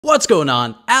What's going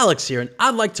on? Alex here, and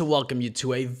I'd like to welcome you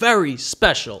to a very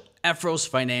special Efros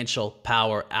Financial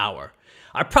Power Hour.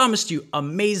 I promised you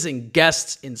amazing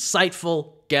guests,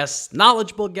 insightful guests,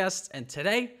 knowledgeable guests, and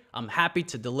today I'm happy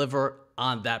to deliver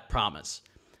on that promise.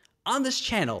 On this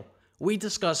channel, we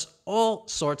discuss all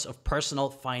sorts of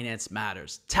personal finance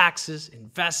matters, taxes,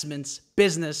 investments,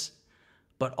 business,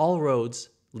 but all roads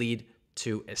lead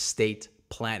to estate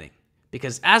planning.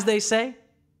 Because as they say,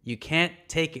 you can't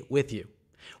take it with you.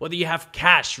 Whether you have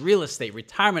cash, real estate,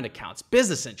 retirement accounts,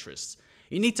 business interests,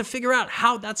 you need to figure out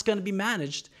how that's going to be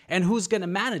managed and who's going to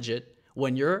manage it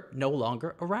when you're no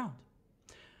longer around.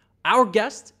 Our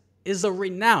guest is a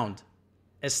renowned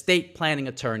estate planning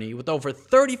attorney with over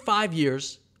 35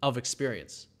 years of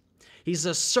experience. He's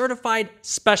a certified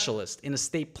specialist in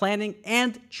estate planning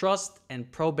and trust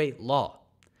and probate law,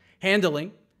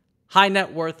 handling high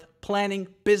net worth planning,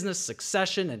 business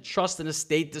succession, and trust and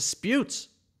estate disputes.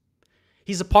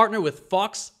 He's a partner with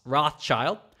Fox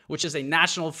Rothschild, which is a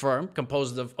national firm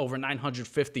composed of over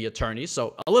 950 attorneys,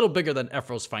 so a little bigger than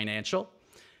Efros Financial.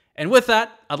 And with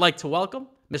that, I'd like to welcome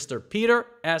Mr. Peter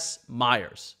S.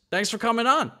 Myers. Thanks for coming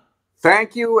on.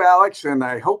 Thank you, Alex, and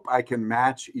I hope I can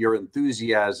match your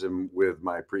enthusiasm with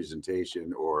my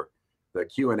presentation or the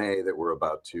Q&A that we're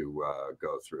about to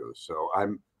go through. So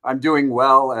I'm doing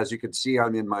well. As you can see,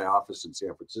 I'm in my office in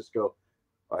San Francisco.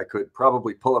 I could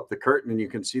probably pull up the curtain and you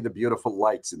can see the beautiful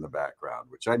lights in the background,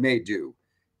 which I may do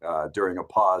during a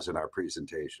pause in our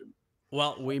presentation.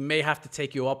 Well, we may have to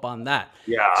take you up on that.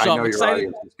 Yeah, so I know your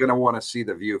audience is going to want to see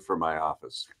the view from my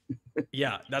office.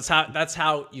 Yeah, that's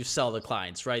how you sell the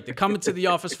clients, right? They come into the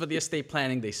office for the estate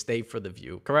planning, they stay for the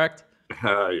view, correct?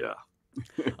 Yeah.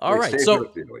 All right, so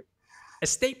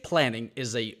estate planning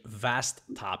is a vast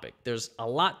topic. There's a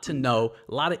lot to know,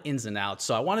 a lot of ins and outs.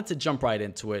 So I wanted to jump right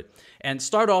into it and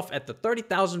start off at the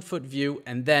 30,000 foot view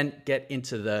and then get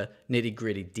into the nitty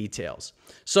gritty details.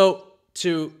 So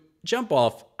to jump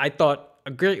off, I thought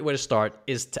a great way to start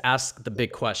is to ask the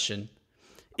big question: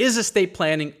 is estate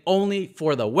planning only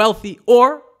for the wealthy,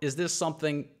 or is this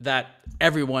something that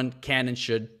everyone can and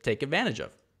should take advantage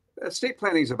of? Estate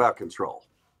planning is about control.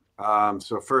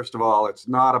 So first of all, it's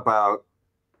not about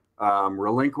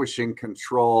relinquishing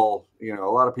control. You know, a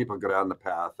lot of people go down the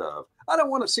path of, I don't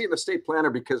want to see an estate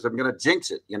planner because I'm going to jinx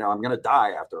it. You know, I'm going to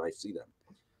die after I see them.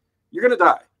 You're going to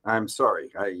die. I'm sorry.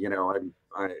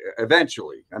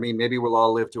 Eventually, I mean, maybe we'll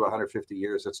all live to 150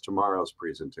 years. That's tomorrow's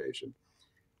presentation.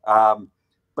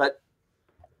 But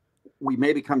we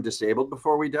may become disabled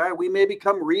before we die. We may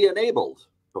become re-enabled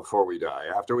before we die,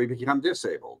 after we become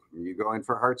disabled. You go in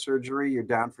for heart surgery, you're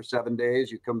down for 7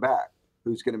 days, you come back.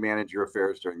 Who's going to manage your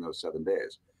affairs during those 7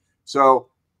 days? So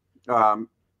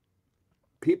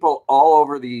people all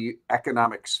over the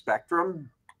economic spectrum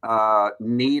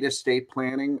need estate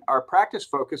planning. Our practice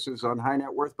focuses on high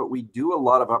net worth, but we do a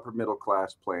lot of upper middle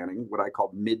class planning, what I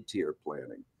call mid-tier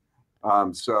planning.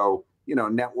 So, you know,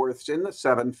 net worths in the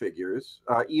 7 figures,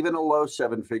 even a low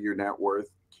 7-figure net worth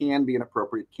can be an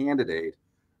appropriate candidate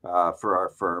for our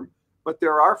firm. But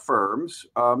there are firms,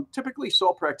 typically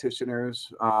sole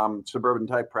practitioners, suburban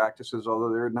type practices, although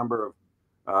there are a number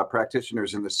of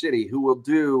practitioners in the city who will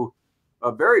do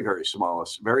a very, very small,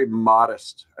 very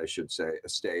modest, I should say,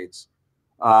 estates.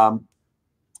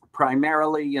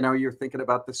 Primarily, you know, you're thinking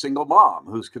about the single mom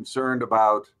who's concerned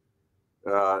about,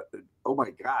 oh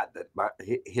my God, that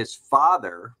his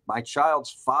father, my child's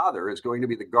father, is going to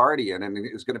be the guardian and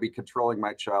is going to be controlling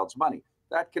my child's money.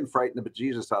 That can frighten the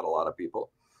bejesus out of a lot of people.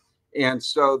 And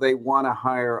so they want to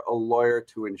hire a lawyer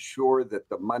to ensure that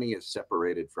the money is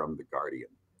separated from the guardian.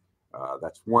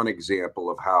 That's one example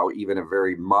of how even a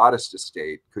very modest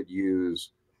estate could use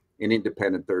an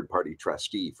independent third-party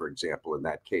trustee, for example, in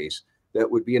that case,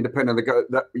 that would be independent.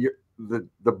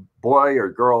 The boy or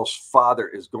girl's father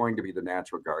is going to be the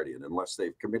natural guardian unless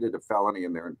they've committed a felony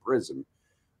and they're in prison.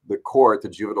 The court, the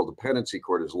juvenile dependency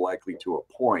court, is likely to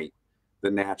appoint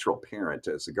the natural parent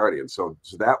as the guardian. So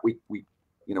that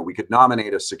we could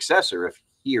nominate a successor if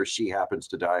he or she happens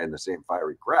to die in the same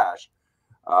fiery crash.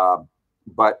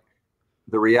 But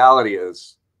the reality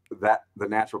is that the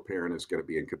natural parent is going to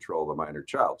be in control of the minor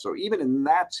child. So even in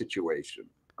that situation,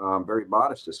 very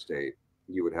modest estate,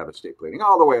 you would have estate planning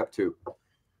all the way up to,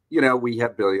 you know, we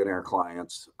have billionaire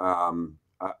clients.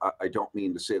 I don't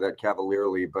mean to say that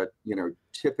cavalierly, but, you know,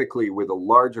 typically with a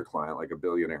larger client like a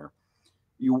billionaire,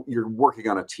 you're working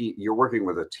on a team. You're working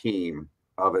with a team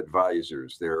of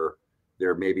advisors. There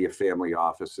may be a family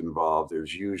office involved.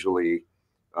 There's usually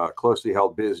closely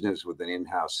held business with an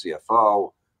in-house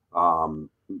CFO.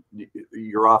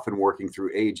 You're often working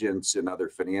through agents and other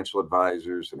financial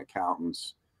advisors and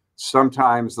accountants.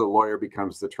 Sometimes the lawyer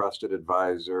becomes the trusted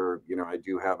advisor. I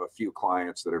do have a few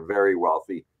clients that are very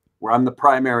wealthy where I'm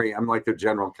like their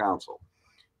general counsel.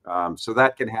 So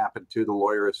that can happen too. The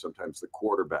lawyer is sometimes the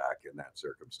quarterback in that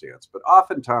circumstance, but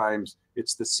oftentimes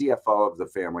it's the CFO of the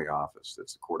family office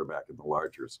that's the quarterback in the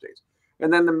larger estates.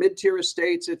 And then the mid-tier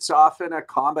estates, it's often a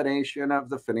combination of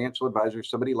the financial advisor,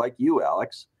 somebody like you,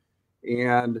 Alex,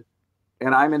 and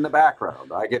I'm in the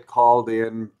background. I get called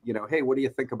in, hey, what do you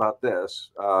think about this?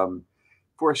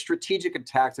 For strategic and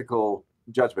tactical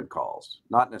judgment calls,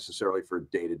 not necessarily for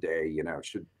day-to-day,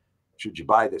 should you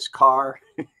buy this car?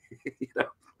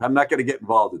 I'm not going to get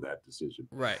involved in that decision.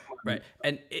 Right.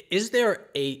 And is there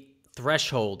a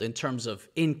threshold in terms of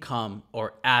income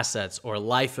or assets or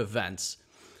life events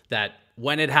that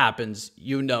when it happens,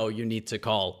 you need to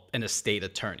call an estate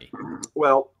attorney?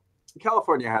 Well,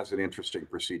 California has an interesting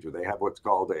procedure. They have what's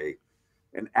called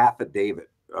an affidavit,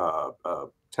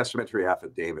 testamentary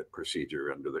affidavit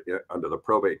procedure under the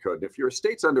probate code. And if your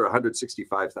estate's under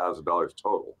 $165,000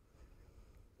 total,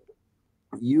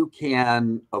 you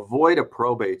can avoid a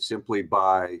probate simply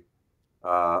by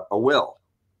a will.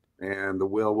 And the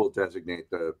will designate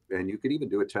and you could even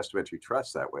do a testamentary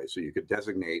trust that way. So you could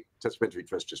designate, testamentary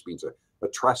trust just means a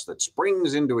trust that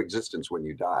springs into existence when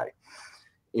you die.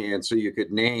 And so you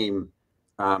could name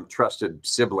trusted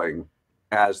sibling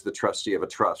as the trustee of a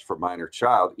trust for minor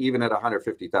child, even at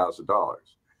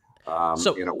 $150,000.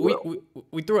 So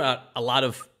we threw out a lot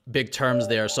of big terms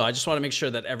there. So I just want to make sure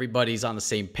that everybody's on the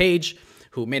same page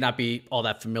who may not be all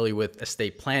that familiar with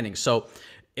estate planning. So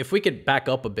if we could back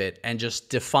up a bit and just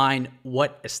define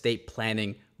what estate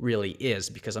planning really is,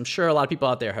 because I'm sure a lot of people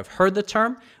out there have heard the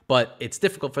term, but it's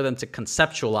difficult for them to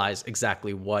conceptualize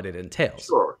exactly what it entails.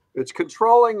 Sure. It's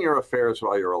controlling your affairs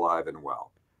while you're alive and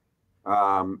well.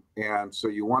 And so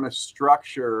you want to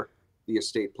structure the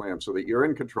estate plan so that you're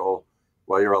in control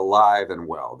while you're alive and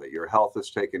well, that your health is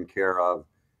taken care of.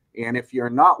 And if you're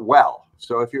not well,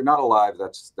 so if you're not alive,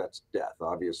 that's death.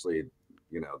 Obviously,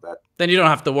 that. Then you don't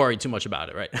have to worry too much about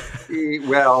it, right?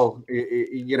 Well,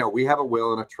 we have a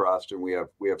will and a trust, and we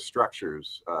have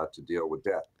structures to deal with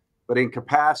death. But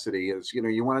incapacity is,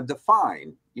 you want to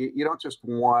define. You don't just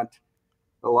want.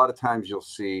 A lot of times you'll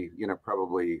see,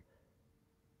 probably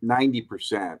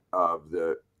 90% of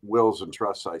the wills and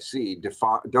trusts I see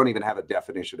don't even have a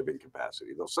definition of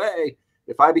incapacity. They'll say,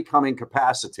 if I become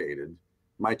incapacitated,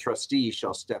 my trustee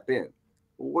shall step in.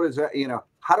 What is that?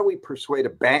 How do we persuade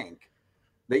a bank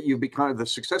that you become the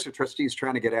successor trustee is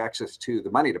trying to get access to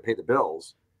the money to pay the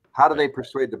bills? How do they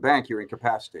persuade the bank you're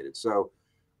incapacitated? So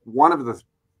one of the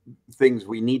things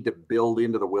we need to build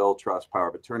into the will, trust, power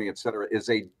of attorney, et cetera, is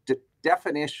a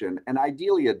definition and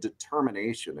ideally a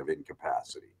determination of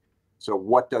incapacity. So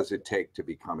what does it take to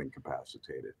become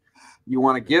incapacitated? You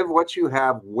want to give what you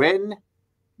have when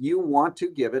you want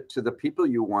to give it to the people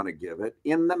you want to give it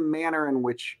in the manner in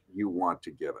which you want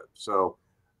to give it. So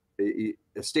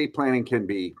estate planning can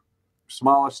be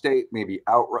small estate, maybe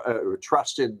outright,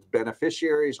 trusted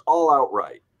beneficiaries, all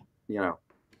outright,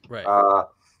 Right.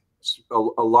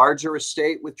 A larger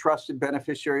estate with trusted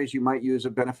beneficiaries, you might use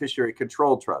a beneficiary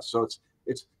controlled trust. So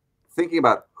it's thinking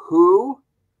about who,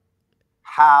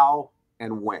 how,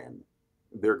 and when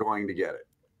they're going to get it.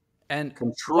 And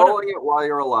controlling it while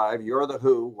you're alive. You're the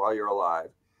who while you're alive.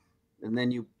 And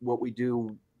then what we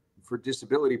do for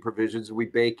disability provisions, we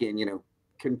bake in,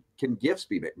 can gifts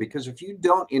be made? Because if you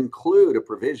don't include a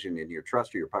provision in your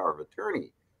trust or your power of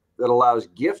attorney that allows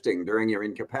gifting during your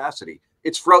incapacity,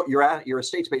 your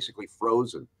estate's basically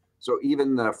frozen. So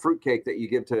even the fruitcake that you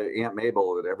give to Aunt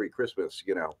Mabel at every Christmas,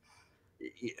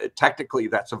 technically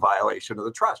that's a violation of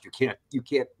the trust. You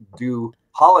can't do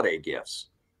holiday gifts.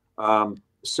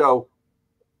 So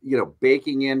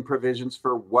baking in provisions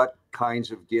for what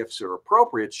kinds of gifts are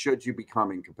appropriate should you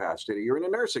become incapacitated. You're in a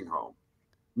nursing home.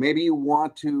 Maybe you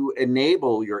want to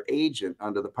enable your agent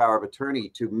under the power of attorney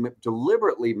to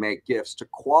deliberately make gifts to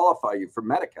qualify you for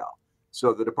Medi-Cal.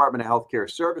 So the Department of Healthcare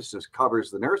Services covers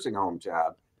the nursing home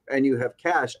tab, and you have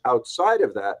cash outside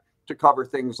of that to cover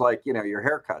things like, your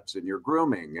haircuts and your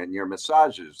grooming and your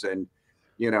massages. And,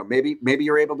 maybe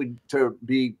you're able to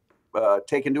be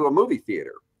taken to a movie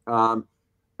theater.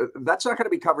 That's not going to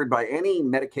be covered by any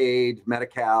Medicaid,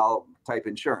 Medi-Cal type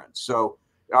insurance. So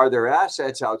are there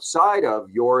assets outside of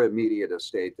your immediate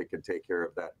estate that can take care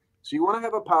of that? So you want to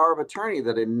have a power of attorney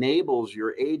that enables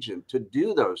your agent to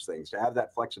do those things, to have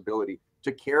that flexibility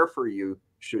to care for you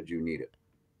should you need it.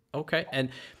 Okay. And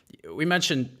we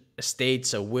mentioned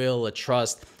estates, a will, a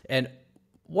trust. And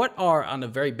what are, on a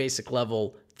very basic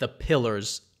level, the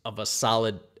pillars of a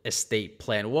solid estate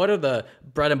plan? What are the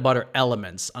bread and butter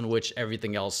elements on which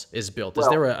everything else is built? Is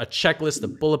Well, there a checklist, a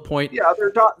bullet point? yeah,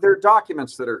 there are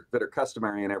documents that are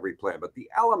customary in every plan, but the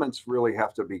elements really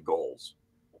have to be goals.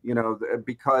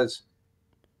 Because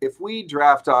if we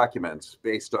draft documents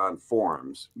based on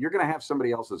forms, you're going to have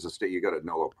somebody else's estate. You go to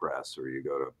Nolo Press or you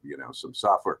go to, some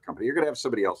software company. You're going to have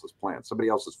somebody else's plan, somebody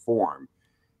else's form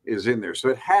is in there. So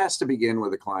it has to begin with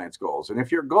the client's goals. And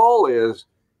if your goal is,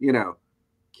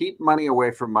 keep money away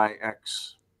from my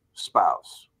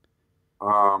ex-spouse,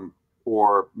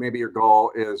 or maybe your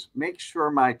goal is make sure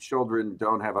my children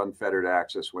don't have unfettered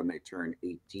access when they turn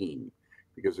 18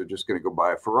 because they're just going to go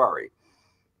buy a Ferrari.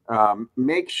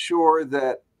 Make sure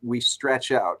that we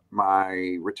stretch out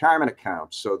my retirement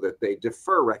account so that they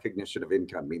defer recognition of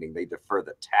income, meaning they defer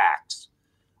the tax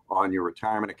on your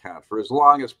retirement account for as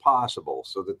long as possible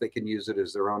so that they can use it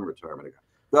as their own retirement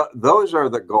account. Those are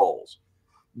the goals.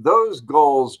 Those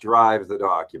goals drive the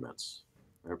documents.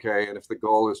 Okay. And if the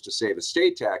goal is to save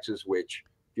estate taxes, which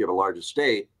if you have a large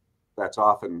estate, that's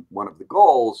often one of the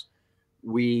goals,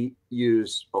 we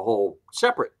use a whole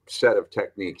separate set of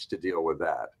techniques to deal with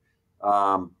that.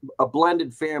 A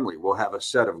blended family will have a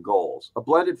set of goals. A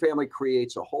blended family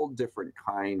creates a whole different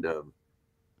kind of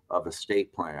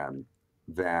estate plan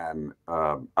than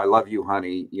I love you,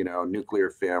 honey, nuclear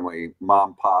family,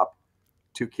 mom, pop,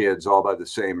 2 kids, all by the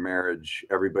same marriage.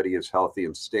 Everybody is healthy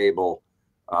and stable.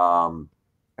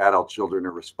 Adult children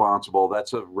are responsible.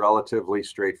 That's a relatively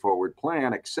straightforward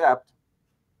plan, except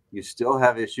you still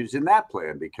have issues in that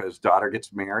plan because daughter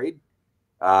gets married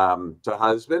to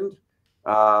husband.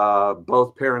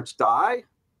 Both parents die.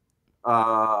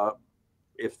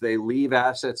 If they leave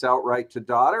assets outright to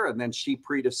daughter and then she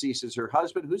predeceases her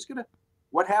husband,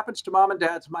 what happens to mom and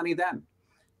dad's money then?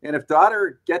 And if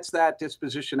daughter gets that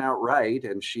disposition outright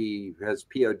and she has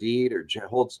POD'd or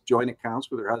holds joint accounts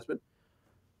with her husband,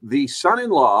 the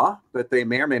son-in-law that they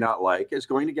may or may not like is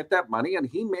going to get that money, and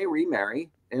he may remarry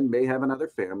and may have another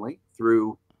family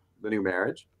through the new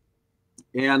marriage.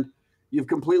 And you've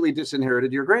completely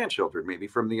disinherited your grandchildren, maybe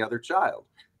from the other child.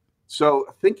 So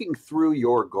thinking through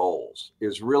your goals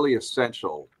is really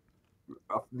essential.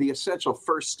 The essential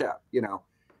first step,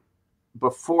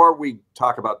 before we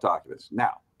talk about documents.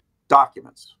 Now,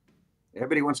 documents.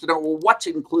 Everybody wants to know, well, what's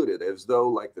included, as though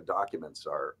like the documents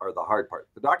are the hard part.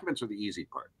 The documents are the easy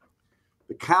part.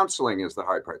 The counseling is the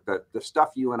hard part. The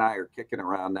stuff you and I are kicking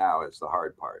around now is the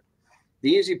hard part.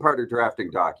 The easy part are drafting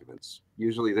documents.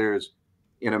 Usually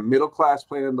in a middle-class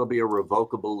plan, there'll be a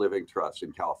revocable living trust.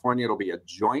 In California, it'll be a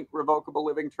joint revocable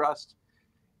living trust.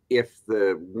 If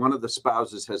one of the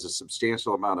spouses has a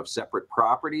substantial amount of separate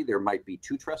property, there might be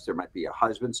 2 trusts. There might be a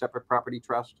husband separate property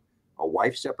trust, a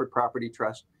wife separate property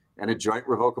trust, and a joint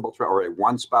revocable trust, or a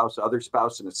one spouse, other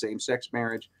spouse in a same-sex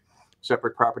marriage,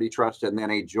 separate property trust, and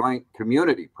then a joint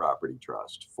community property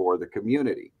trust for the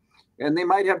community. And they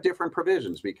might have different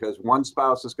provisions because one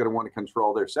spouse is going to want to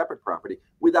control their separate property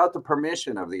without the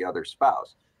permission of the other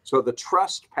spouse. So the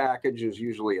trust package is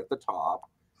usually at the top,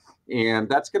 and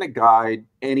that's going to guide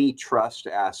any trust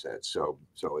assets. So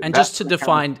and just to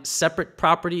define separate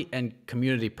property and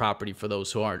community property for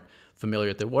those who aren't familiar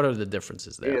with it, what are the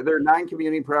differences there? Yeah, there are 9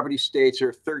 community property states. There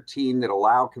are 13 that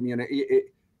allow community.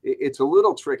 It's a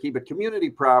little tricky, but community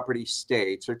property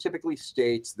states are typically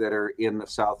states that are in the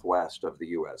southwest of the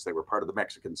U.S. They were part of the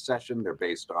Mexican Cession. They're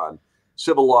based on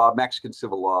civil law, Mexican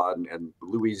civil law, and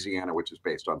Louisiana, which is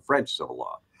based on French civil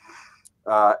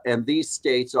law. And these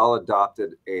states all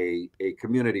adopted a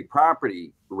community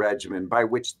property regimen by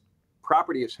which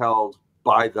property is held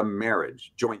by the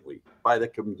marriage jointly, by the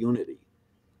community.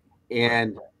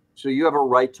 And so you have a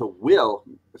right to will,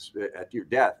 at your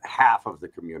death, half of the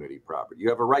community property. You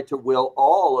have a right to will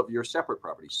all of your separate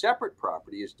property. Separate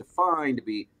property is defined to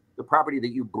be the property that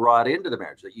you brought into the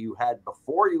marriage, that you had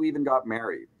before you even got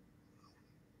married.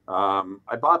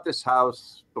 I bought this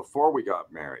house before we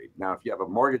got married. Now, if you have a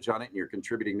mortgage on it and you're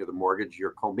contributing to the mortgage,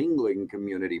 you're commingling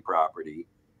community property.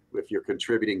 If you're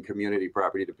contributing community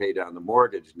property to pay down the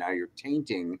mortgage, now you're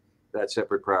tainting that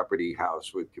separate property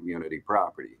house with community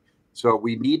property. So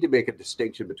we need to make a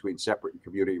distinction between separate and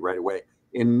community right away.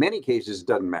 In many cases, it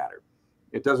doesn't matter.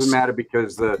 It doesn't matter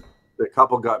because the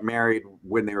couple got married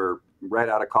when they were right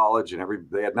out of college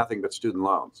and they had nothing but student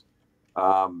loans.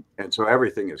 And so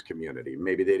everything is community.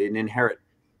 Maybe they didn't inherit.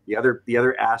 The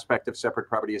other aspect of separate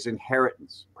property is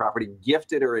inheritance. Property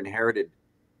gifted or inherited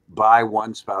by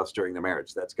one spouse during the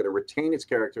marriage. That's going to retain its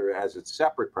character as its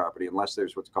separate property unless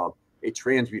there's what's called a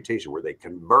transmutation, where they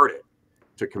convert it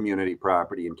to community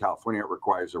property. In California, it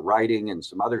requires a writing and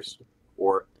some others,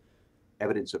 or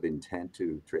evidence of intent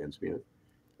to transmute.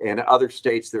 In other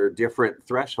states, there are different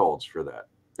thresholds for that.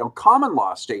 Now, common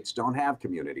law states don't have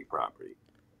community property.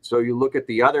 So you look at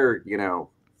the other,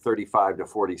 35 to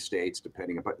 40 states,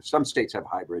 depending upon, some states have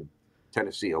hybrid,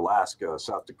 Tennessee, Alaska,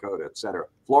 South Dakota, et cetera.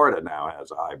 Florida now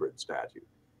has a hybrid statute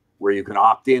where you can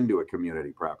opt into a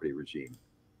community property regime.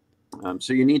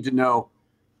 So you need to know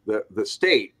the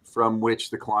state from which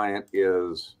the client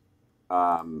is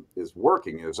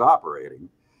working, is operating,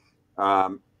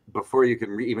 before you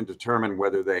can even determine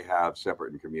whether they have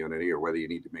separate and community or whether you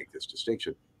need to make this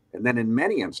distinction. And then in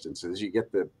many instances, you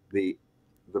get the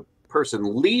person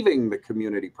leaving the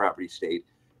community property state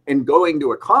and going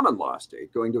to a common law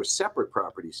state, going to a separate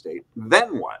property state.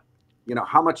 Then what?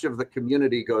 How much of the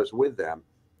community goes with them?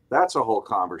 That's a whole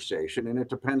conversation. And it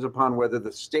depends upon whether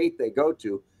the state they go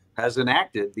to has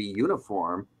enacted the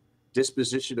Uniform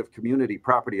Disposition of Community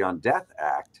Property on Death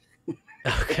Act.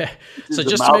 Okay. So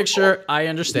just to make sure I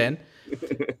understand,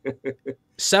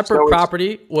 separate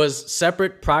property was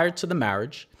separate prior to the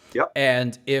marriage. Yep.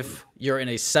 And if you're in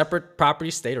a separate property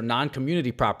state or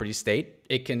non-community property state,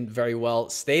 it can very well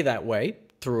stay that way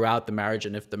throughout the marriage,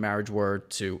 and if the marriage were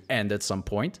to end at some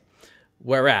point.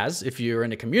 Whereas if you're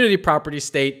in a community property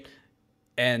state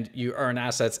and you earn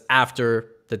assets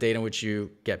after the date in which you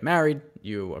get married,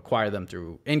 you acquire them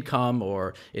through income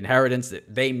or inheritance,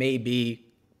 they may be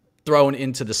thrown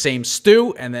into the same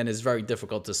stew, and then it's very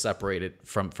difficult to separate it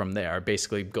from there. It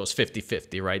basically goes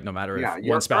 50-50, right? No matter if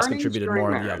one spouse contributed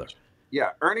more than the other. Yeah,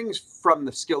 earnings from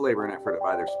the skill, labor, and effort of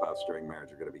either spouse during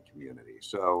marriage are going to be community.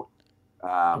 So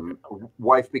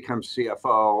wife becomes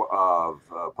CFO of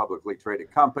a publicly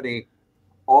traded company.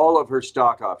 All of her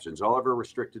stock options, all of her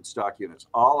restricted stock units,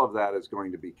 all of that is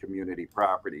going to be community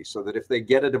property. So that if they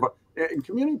get a divorce, in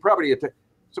community property,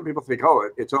 some people think,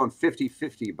 it's owned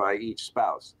 50-50 by each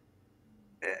spouse.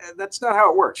 That's not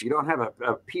how it works. You don't have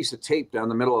a piece of tape down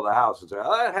the middle of the house and say,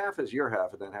 that half is your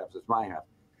half and that half is my half.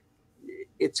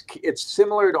 It's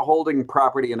similar to holding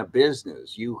property in a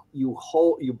business. You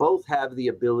both have the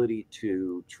ability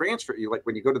to transfer. Like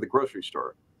when you go to the grocery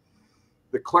store,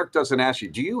 the clerk doesn't ask you,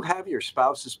 do you have your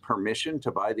spouse's permission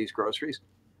to buy these groceries?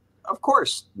 Of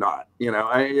course not.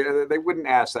 They wouldn't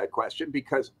ask that question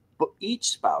because each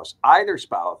spouse, either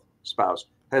spouse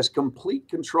has complete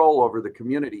control over the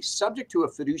community, subject to a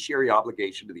fiduciary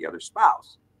obligation to the other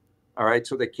spouse. All right.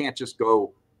 So they can't just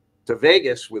go to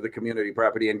Vegas with the community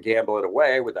property and gamble it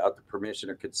away without the permission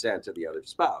or consent of the other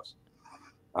spouse.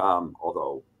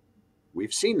 Although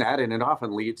we've seen that, and it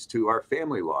often leads to our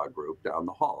family law group down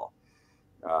the hall,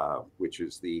 which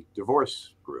is the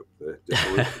divorce group.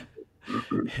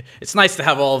 It's nice to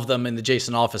have all of them in the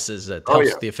Jason offices. That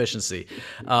helps the efficiency.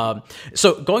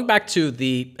 So going back to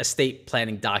the estate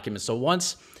planning document. So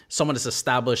once someone has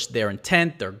established their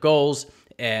intent, their goals,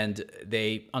 and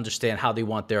they understand how they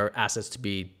want their assets to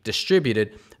be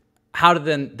distributed, how do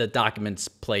then the documents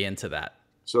play into that?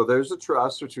 So there's a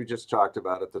trust, which we just talked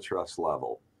about at the trust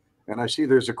level. And I see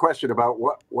there's a question about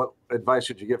what advice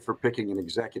should you give for picking an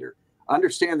executor?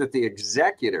 Understand that the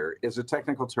executor is a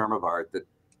technical term of art that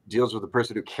deals with the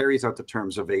person who carries out the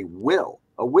terms of a will.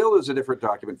 A will is a different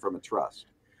document from a trust.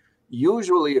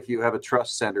 Usually, if you have a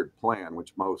trust-centered plan,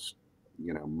 which most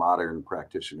modern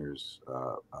practitioners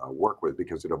work with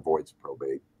because it avoids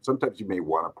probate. Sometimes you may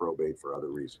want to probate for other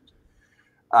reasons.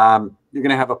 You're going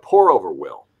to have a pour-over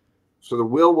will. So the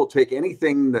will take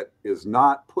anything that is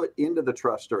not put into the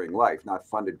trust during life, not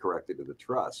funded correctly to the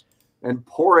trust, and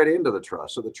pour it into the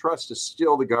trust. So the trust is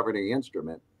still the governing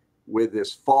instrument with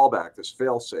this fallback, this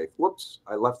fail-safe. Whoops,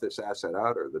 I left this asset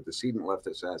out, or the decedent left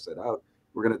this asset out.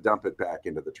 We're going to dump it back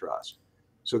into the trust.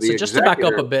 So just to back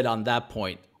up a bit on that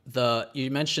point,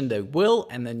 you mentioned a will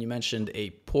and then you mentioned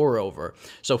a pour over.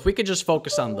 So if we could just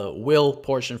focus on the will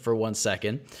portion for 1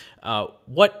 second,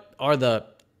 what are the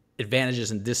advantages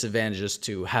and disadvantages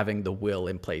to having the will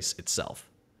in place itself?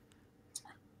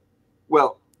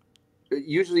 Well,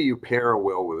 usually you pair a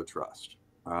will with a trust,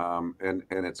 and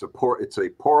it's a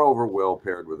pour over will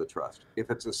paired with a trust. If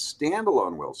it's a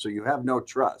standalone will, so you have no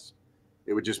trust,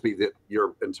 it would just be that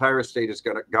your entire estate is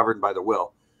governed by the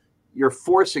will. You're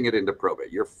forcing it into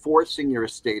probate. You're forcing your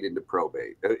estate into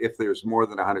probate if there's more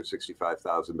than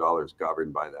 $165,000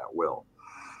 governed by that will,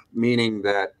 meaning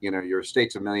that your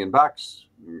estate's $1 million.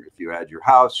 If you add your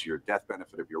house, your death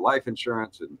benefit of your life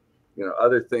insurance, and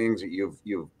other things that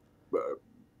you've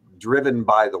driven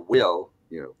by the will,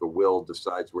 the will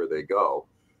decides where they go.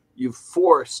 You've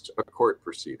forced a court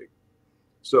proceeding.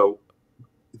 So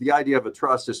the idea of a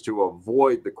trust is to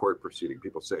avoid the court proceeding.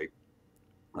 People say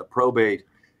a probate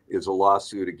is a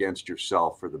lawsuit against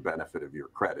yourself for the benefit of your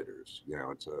creditors.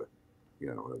 It's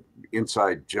an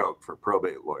inside joke for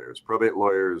probate lawyers. Probate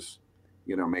lawyers,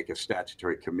 make a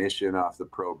statutory commission off the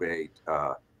probate.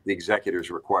 The executor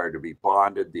is required to be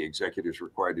bonded. The executor is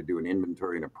required to do an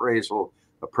inventory and appraisal.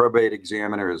 A probate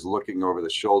examiner is looking over the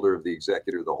shoulder of the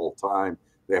executor the whole time.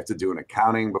 They have to do an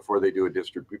accounting before they do a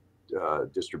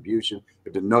distribution.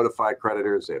 They have to notify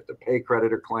creditors. They have to pay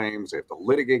creditor claims. They have to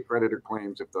litigate creditor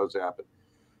claims if those happen.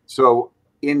 So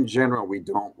in general, we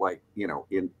don't like,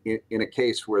 in a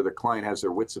case where the client has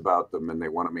their wits about them and they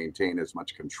want to maintain as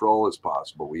much control as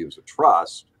possible, we use a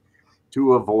trust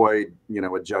to avoid,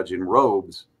 a judge in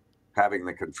robes having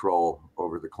the control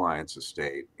over the client's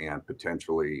estate and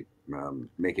potentially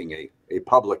making a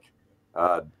public,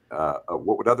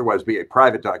 what would otherwise be a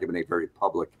private document, a very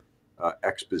public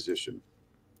exposition.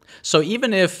 So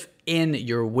even if in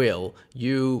your will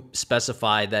you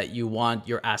specify that you want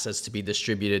your assets to be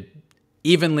distributed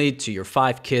evenly to your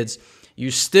 5 kids,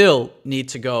 you still need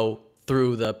to go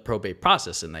through the probate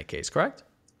process in that case, correct?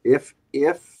 If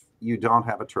you don't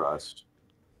have a trust,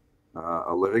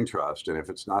 a living trust, and if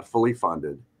it's not fully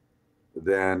funded,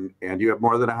 then, and you have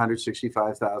more than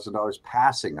 $165,000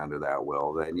 passing under that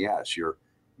will, then yes, you're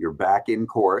back in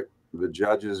court. The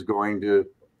judge is going to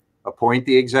appoint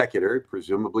the executor.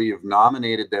 Presumably you've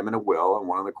nominated them in a will, and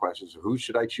one of the questions is, who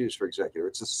should I choose for executor?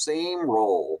 It's the same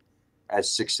role as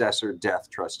successor death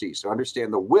trustee. So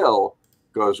understand the will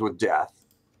goes with death.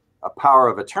 A power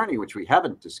of attorney, which we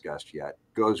haven't discussed yet,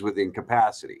 goes with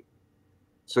incapacity.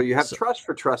 So you have trust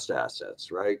for trust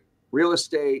assets, right? Real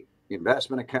estate,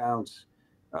 investment accounts,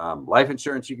 life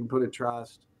insurance you can put in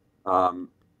trust,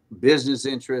 business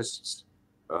interests,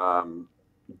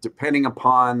 depending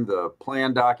upon the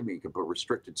plan document, you can put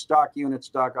restricted stock units,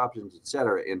 stock options, et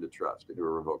cetera, into trust, into a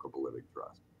revocable living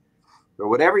trust. So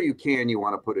whatever you can, you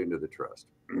want to put into the trust.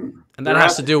 And that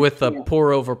has to do with the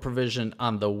pour over provision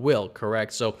on the will,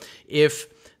 correct? So if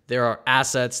there are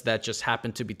assets that just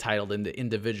happen to be titled in the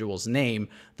individual's name,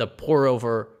 the pour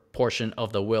over portion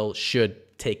of the will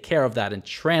should take care of that and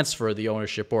transfer the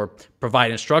ownership or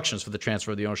provide instructions for the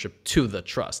transfer of the ownership to the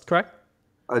trust, correct?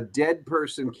 A dead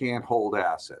person can't hold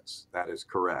assets. That is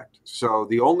correct. So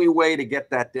the only way to get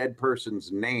that dead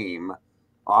person's name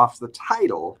off the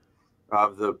title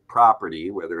of the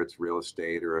property, whether it's real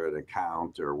estate or an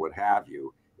account or what have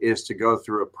you, is to go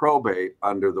through a probate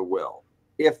under the will.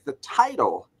 If the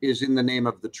title is in the name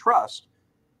of the trust,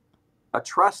 a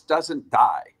trust doesn't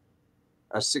die.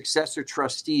 A successor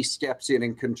trustee steps in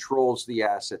and controls the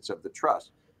assets of the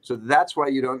trust. So that's why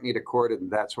you don't need a court,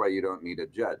 and that's why you don't need a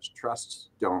judge. Trusts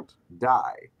don't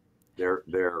die. They're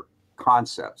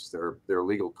concepts. They're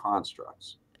legal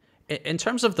constructs. In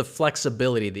terms of the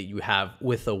flexibility that you have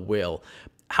with a will,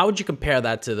 how would you compare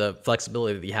that to the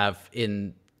flexibility that you have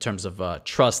in terms of a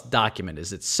trust document?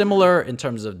 Is it similar in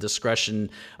terms of discretion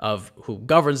of who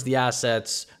governs the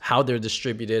assets, how they're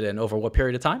distributed, and over what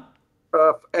period of time?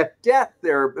 At death,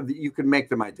 you can make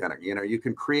them identical. You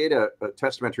can create a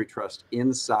testamentary trust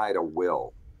inside a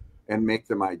will and make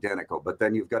them identical. But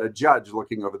then you've got a judge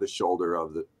looking over the shoulder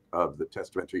of the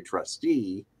testamentary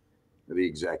trustee, the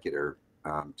executor,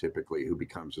 typically, who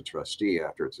becomes a trustee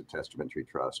after it's a testamentary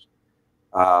trust.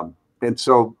 And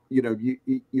so,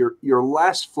 you're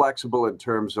less flexible in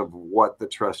terms of what the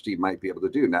trustee might be able to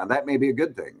do. Now, that may be a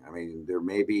good thing. I mean, there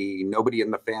may be nobody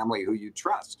in the family who you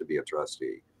trust to be a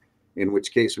trustee, in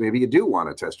which case maybe you do want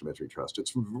a testamentary trust.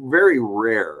 It's very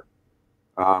rare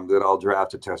that I'll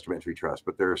draft a testamentary trust,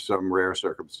 but there are some rare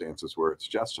circumstances where it's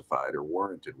justified or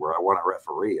warranted, where I want a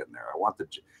referee in there. I want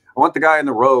the guy in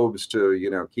the robes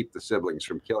to, keep the siblings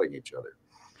from killing each other.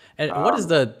 And what is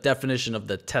the definition of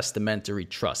the testamentary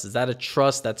trust? Is that a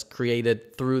trust that's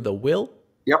created through the will?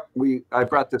 Yep. I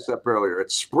brought this up earlier.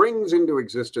 It springs into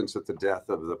existence at the death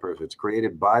of the person. It's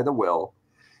created by the will.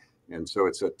 And so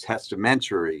it's a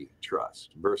testamentary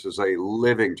trust versus a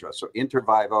living trust. So inter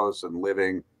vivos and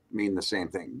living mean the same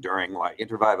thing. During life,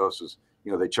 inter vivos is,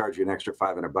 they charge you an extra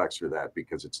 $500 for that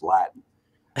because it's Latin.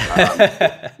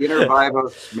 Inter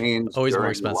vivos means always during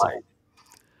more expensive.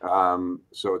 Life.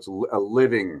 So it's a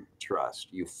living trust.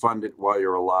 You fund it while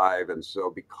you're alive. And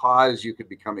so because you could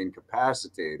become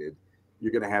incapacitated,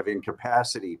 you're going to have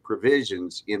incapacity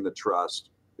provisions in the trust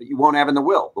that you won't have in the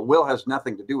will. The will has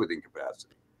nothing to do with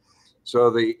incapacity.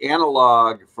 So the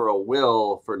analog for a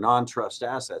will for non-trust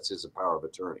assets is a power of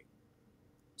attorney.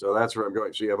 So that's where I'm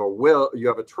going. So you have a will, you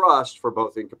have a trust for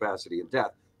both incapacity and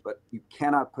death, but you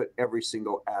cannot put every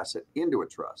single asset into a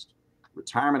trust.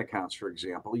 Retirement accounts, for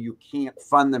example, you can't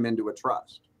fund them into a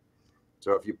trust.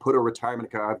 So if you put a retirement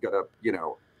account, I've got a,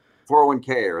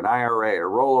 401k or an IRA or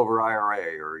rollover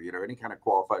IRA or, any kind of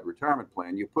qualified retirement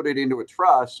plan, you put it into a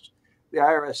trust. The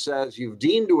IRS says you've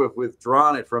deemed to have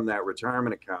withdrawn it from that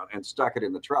retirement account and stuck it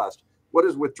in the trust. what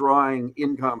does withdrawing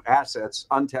income assets,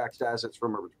 untaxed assets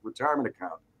from a retirement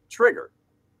account trigger?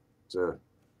 It's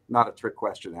not a trick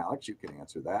question, Alex. You can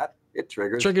answer that. It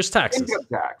triggers taxes. Income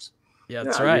tax. Yeah,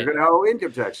 that's right. You're going to owe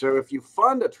income tax. So if you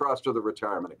fund a trust or the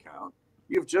retirement account,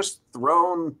 you've just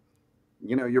thrown,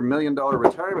 your $1 million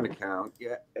retirement account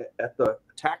at the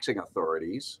taxing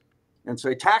authorities and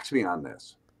say, tax me on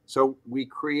this. So we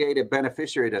create a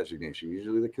beneficiary designation.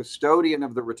 Usually the custodian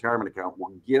of the retirement account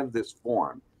will give this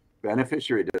form,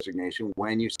 beneficiary designation,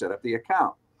 when you set up the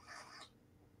account.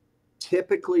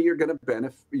 Typically, you're going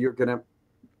to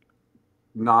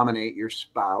nominate your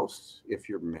spouse, if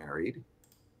you're married,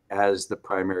 as the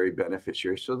primary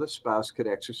beneficiary, so the spouse could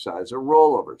exercise a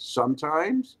rollover.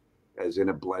 Sometimes, as in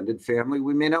a blended family,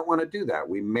 we may not want to do that.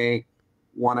 We may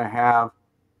want to have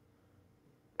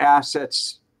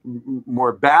assets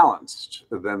more balanced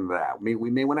than that. We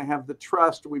may want to have the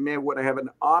trust. We may want to have an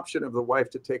option of the wife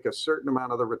to take a certain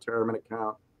amount of the retirement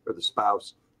account, or the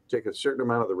spouse take a certain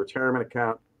amount of the retirement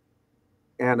account,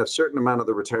 and a certain amount of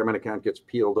the retirement account gets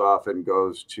peeled off and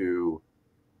goes to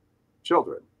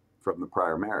children from the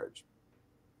prior marriage.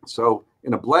 So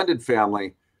in a blended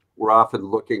family, we're often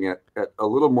looking at a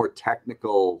little more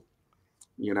technical,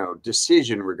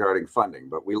 decision regarding funding.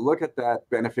 But we look at that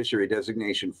beneficiary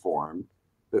designation form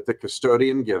that the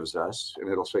custodian gives us, and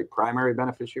it'll say primary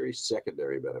beneficiary,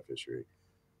 secondary beneficiary.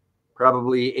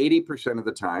 Probably 80% of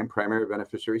the time, primary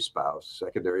beneficiary spouse,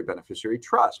 secondary beneficiary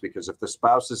trust, because if the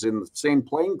spouse is in the same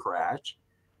plane crash,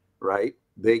 right,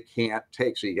 they can't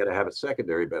take, so you got to have a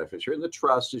secondary beneficiary. And the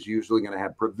trust is usually going to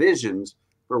have provisions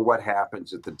for what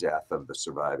happens at the death of the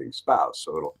surviving spouse.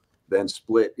 So it'll then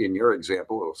split, in your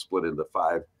example, it'll split into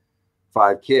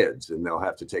five kids, and they'll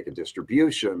have to take a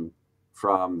distribution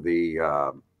from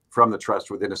the trust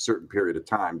within a certain period of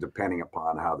time, depending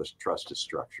upon how this trust is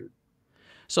structured.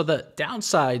 So the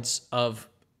downsides of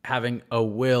having a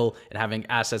will and having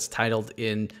assets titled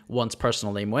in one's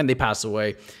personal name when they pass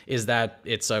away is that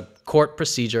it's a court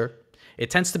procedure. It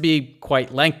tends to be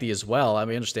quite lengthy as well. I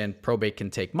mean, I understand probate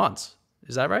can take months.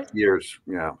 Is that right? Years,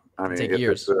 yeah. I mean, if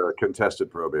years. It's a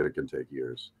contested probate, it can take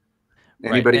years.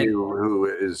 Anybody who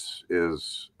is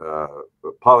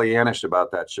Pollyannish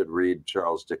about that should read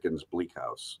Charles Dickens' Bleak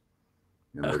House.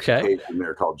 There's a case in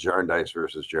there called Jarndyce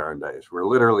versus Jarndyce, where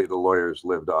literally the lawyers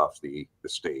lived off the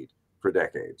estate for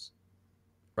decades.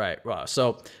 Right. Wow.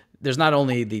 So there's not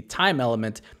only the time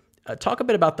element. Talk a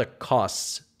bit about the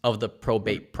costs of the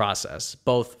probate process,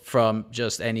 both from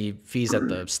just any fees at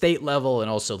the state level and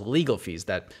also the legal fees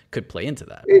that could play into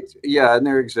that. And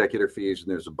there are executor fees and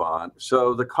there's a bond.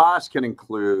 So the cost can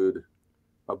include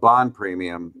a bond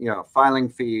premium. Filing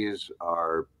fees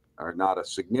are not a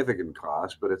significant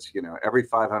cost, but it's, every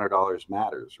 $500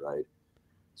 matters, right?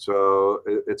 So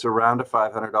it's around a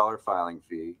 $500 filing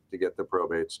fee to get the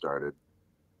probate started.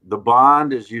 The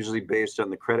bond is usually based on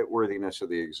the creditworthiness of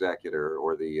the executor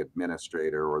or the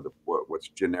administrator, or what's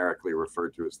generically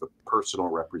referred to as the personal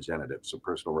representative. So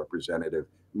personal representative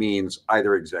means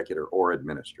either executor or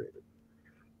administrator.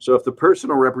 So if the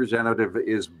personal representative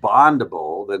is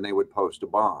bondable, then they would post a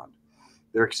bond.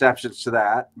 There are exceptions to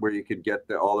that where you could get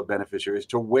all the beneficiaries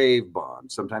to waive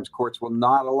bond. Sometimes courts will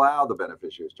not allow the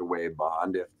beneficiaries to waive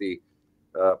bond if the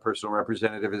personal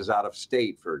representative is out of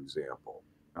state, for example.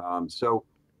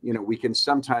 We can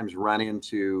sometimes run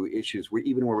into issues where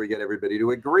we get everybody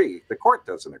to agree, the court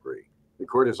doesn't agree. The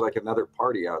court is like another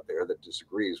party out there that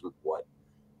disagrees with what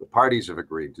the parties have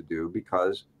agreed to do,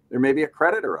 because there may be a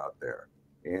creditor out there.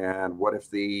 And what if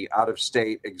the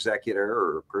out-of-state executor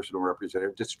or personal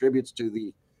representative distributes to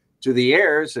the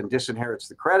heirs and disinherits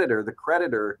the creditor? The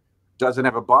creditor doesn't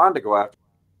have a bond to go after.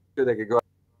 They could go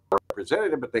after a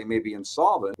representative, but they may be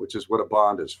insolvent, which is what a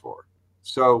bond is for.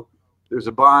 So there's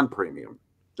a bond premium,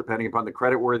 depending upon the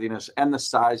creditworthiness and the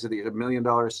size of the $1 million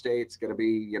estate. It's going to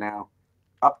be,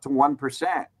 up to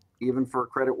 1%, even for a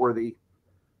creditworthy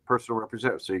personal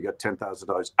representative. So you got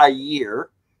 $10,000 a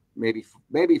year. Maybe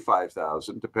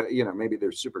 5,000, maybe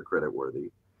they're super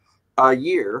creditworthy, a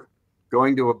year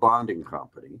going to a bonding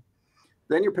company.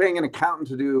 Then you're paying an accountant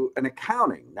to do an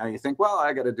accounting. Now you think, well,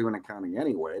 I got to do an accounting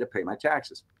anyway to pay my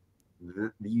taxes.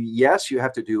 Yes, you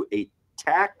have to do a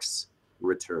tax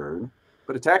return,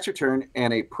 but a tax return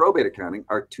and a probate accounting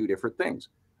are two different things.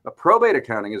 A probate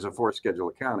accounting is a fourth schedule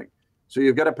accounting. So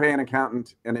you've got to pay an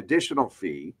accountant an additional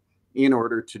fee in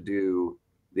order to do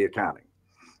the accounting.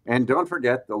 And don't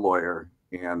forget, the lawyer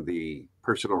and the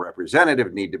personal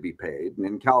representative need to be paid. And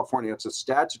in California, it's a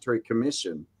statutory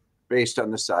commission based on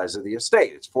the size of the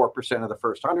estate. It's 4% of the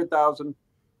first 100,000,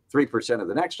 3% of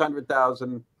the next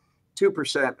 100,000,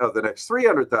 2% of the next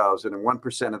 300,000, and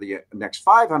 1% of the next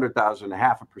 500,000, and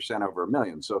 0.5% over $1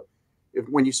 million. So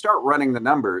when you start running the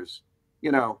numbers,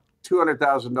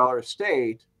 $200,000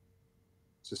 estate,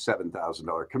 it's a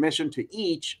 $7,000 commission to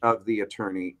each of the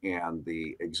attorney and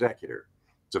the executor.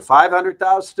 It's a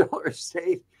 $500,000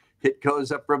 estate. It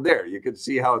goes up from there. You can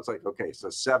see how it's like, okay, so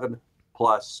 7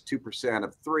 plus 2%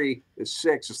 of 3 is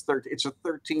 6, is 13. It's a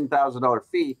 $13,000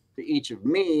 fee to each of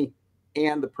me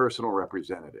and the personal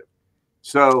representative.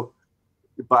 So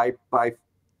by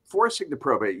forcing the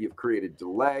probate, you've created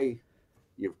delay,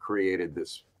 you've created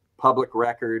this public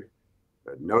record,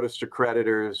 notice to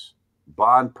creditors,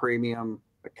 bond premium,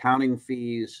 accounting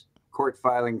fees, court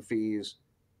filing fees,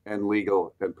 and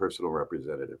legal and personal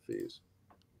representative fees.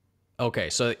 Okay,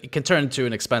 so it can turn into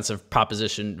an expensive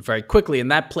proposition very quickly,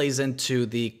 and that plays into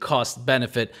the cost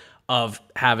benefit of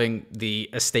having the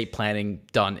estate planning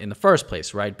done in the first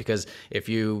place, right? Because if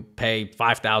you pay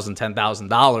 $5,000,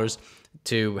 $10,000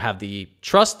 to have the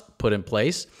trust put in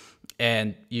place,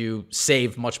 and you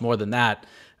save much more than that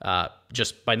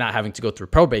just by not having to go through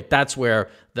probate, that's where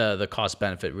the cost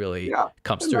benefit really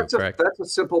comes through, correct? That's a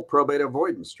simple probate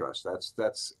avoidance trust.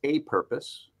 That's a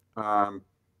purpose.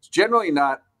 It's generally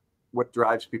not what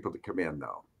drives people to come in,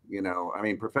 though. I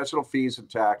mean, professional fees and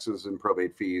taxes and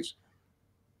probate fees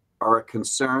are a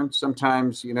concern.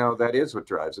 Sometimes, that is what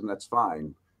drives them. That's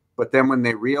fine. But then when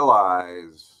they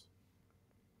realize,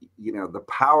 the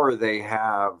power they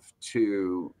have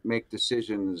to make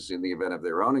decisions in the event of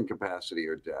their own incapacity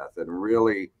or death, and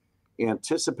really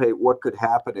anticipate what could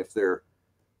happen if their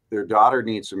daughter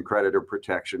needs some creditor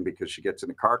protection because she gets in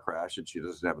a car crash and she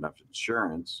doesn't have enough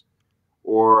insurance,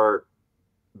 or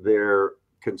they're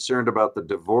concerned about the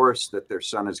divorce that their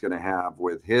son is going to have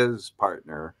with his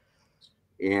partner,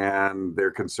 and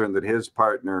they're concerned that his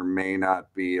partner may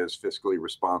not be as fiscally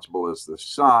responsible as the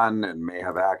son and may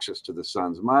have access to the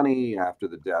son's money after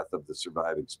the death of the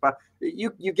surviving spouse.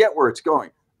 You get where it's going.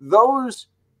 Those,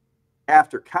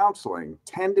 after counseling,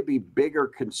 tend to be bigger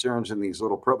concerns than these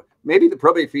little probate. Maybe the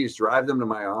probate fees drive them to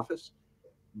my office,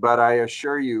 but I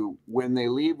assure you, when they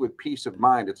leave with peace of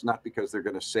mind, it's not because they're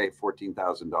going to save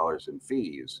 $14,000 in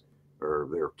fees, or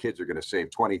their kids are going to save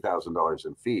 $20,000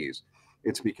 in fees.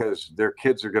 It's because their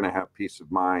kids are going to have peace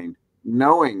of mind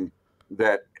knowing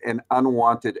that an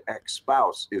unwanted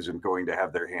ex-spouse isn't going to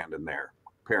have their hand in their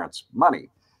parents' money,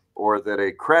 or that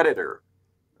a creditor,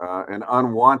 an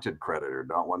unwanted creditor,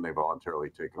 not one they voluntarily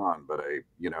take on, but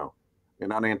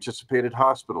an unanticipated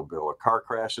hospital bill, a car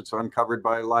crash that's uncovered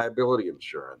by liability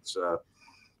insurance,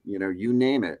 you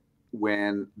name it.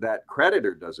 When that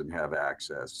creditor doesn't have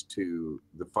access to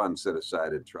the funds set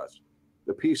aside in trust,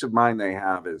 the peace of mind they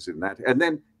have is in that. And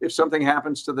then if something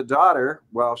happens to the daughter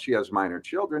while she has minor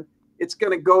children, it's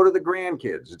going to go to the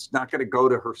grandkids. It's not going to go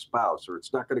to her spouse, or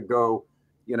it's not going to go,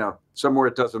 somewhere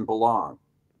it doesn't belong.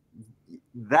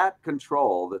 That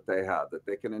control that they have, that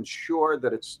they can ensure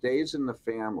that it stays in the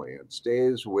family and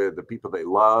stays with the people they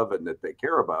love and that they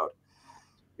care about,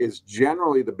 is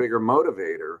generally the bigger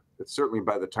motivator. It's certainly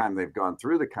by the time they've gone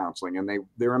through the counseling, and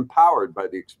they're empowered by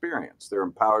the experience. They're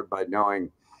empowered by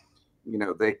knowing,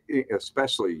 they,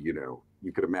 especially,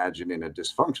 you could imagine in a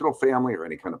dysfunctional family or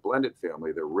any kind of blended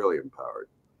family, they're really empowered.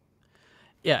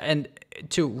 Yeah, and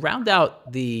to round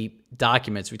out the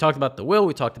documents, we talked about the will,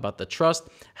 we talked about the trust.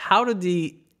 How did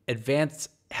the Advanced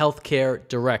Healthcare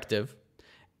Directive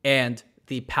and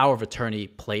the power of attorney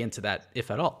play into that, if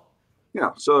at all?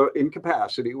 Yeah, so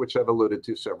incapacity, which I've alluded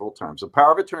to several times. The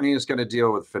power of attorney is going to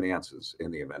deal with finances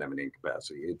in the event of an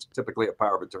incapacity. It's typically a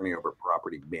power of attorney over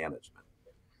property management.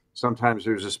 Sometimes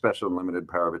there's a special and limited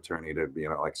power of attorney to,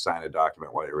 like sign a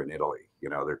document while you're in Italy.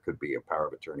 There could be a power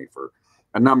of attorney for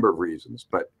a number of reasons,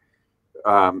 but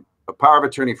a power of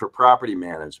attorney for property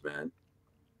management,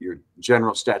 your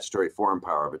general statutory form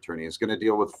power of attorney, is going to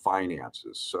deal with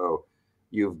finances. So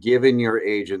you've given your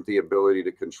agent the ability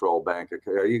to control bank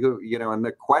account. And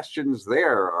the questions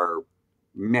there are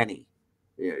many.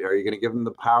 Are you going to give them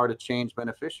the power to change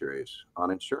beneficiaries on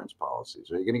insurance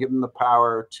policies? Are you going to give them the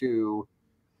power to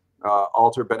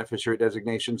alter beneficiary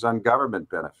designations on government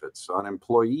benefits, on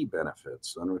employee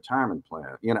benefits, on retirement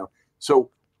plan?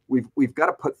 So we've got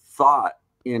to put thought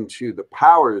into the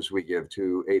powers we give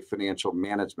to a financial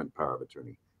management power of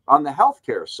attorney. On the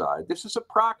healthcare side, this is a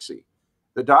proxy.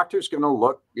 The doctor's going to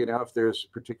look, if there's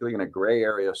particularly in a gray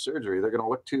area surgery, they're going to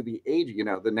look to the age,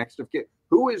 the next of kin.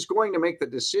 Who is going to make the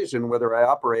decision whether I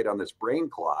operate on this brain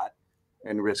clot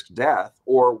and risk death,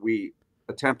 or we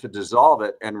attempt to dissolve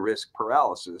it and risk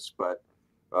paralysis, but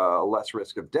less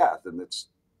risk of death? And it's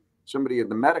somebody in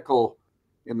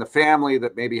the family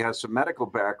that maybe has some medical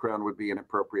background would be an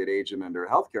appropriate agent under a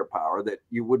healthcare power, that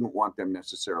you wouldn't want them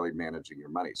necessarily managing your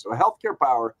money. So a healthcare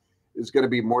power is going to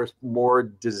be more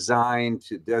designed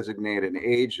to designate an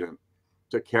agent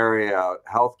to carry out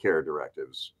healthcare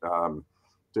directives,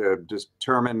 to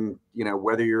determine,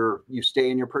 whether you stay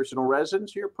in your personal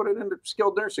residence or you're put in a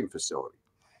skilled nursing facility.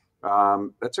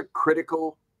 That's a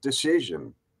critical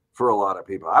decision for a lot of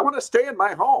people. I want to stay in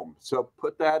my home. So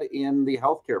put that in the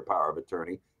healthcare power of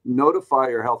attorney. Notify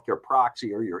your healthcare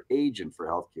proxy or your agent for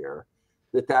healthcare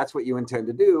that that's what you intend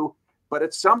to do. But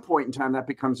at some point in time, that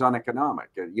becomes uneconomic.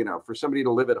 For somebody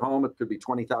to live at home, it could be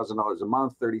 $20,000 a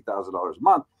month, $30,000 a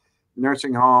month.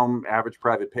 Nursing home, average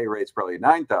private pay rate is probably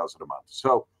 $9,000 a month.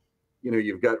 So,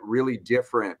 you've got really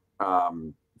different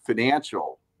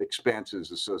financial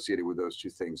expenses associated with those two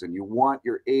things, and you want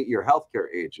your healthcare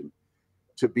agent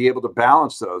to be able to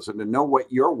balance those and to know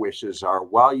what your wishes are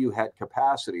while you had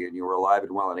capacity and you were alive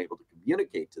and well and able to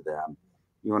communicate to them.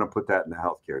 You want to put that in the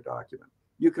healthcare document.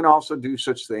 You can also do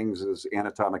such things as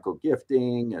anatomical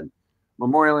gifting and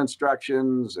memorial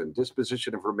instructions and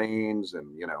disposition of remains,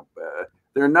 and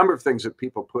there are a number of things that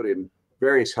people put in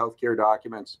various healthcare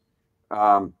documents.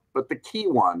 But the key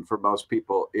one for most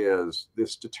people is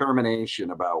this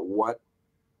determination about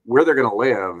where they're going to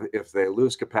live if they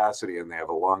lose capacity and they have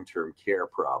a long-term care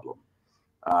problem.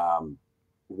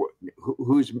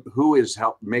 Who is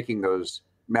making those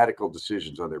medical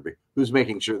decisions on their behalf? Who's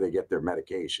making sure they get their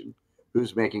medication?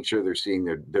 Who's making sure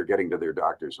they're getting to their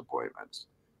doctor's appointments?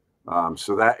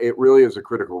 So that it really is a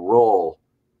critical role,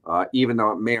 even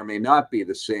though it may or may not be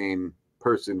the same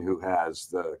person who has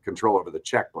the control over the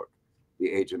checkbook, the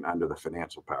agent under the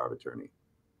financial power of attorney.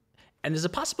 And is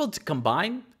it possible to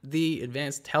combine the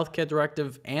advanced healthcare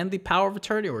directive and the power of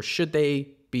attorney, or should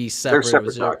they be separate? They're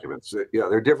separate documents. Yeah,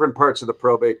 they're different parts of the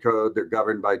probate code. They're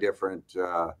governed by different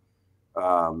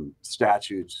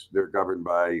statutes. They're governed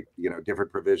by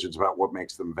different provisions about what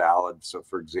makes them valid. So,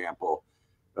 for example,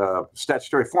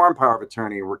 statutory form power of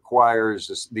attorney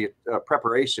requires the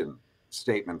preparation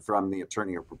statement from the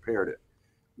attorney who prepared it,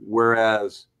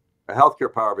 whereas a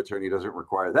healthcare power of attorney doesn't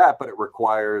require that, but it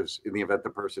requires, in the event the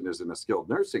person is in a skilled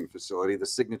nursing facility, the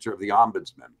signature of the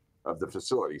ombudsman of the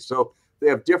facility. So they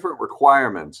have different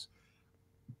requirements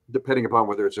depending upon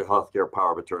whether it's a healthcare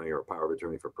power of attorney or a power of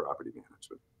attorney for property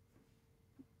management.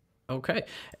 Okay,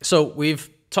 so we've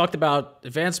talked about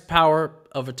advanced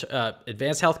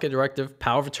healthcare directive,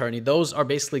 power of attorney. Those are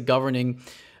basically governing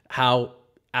how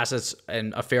assets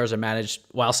and affairs are managed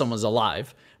while someone's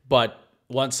alive. But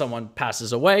once someone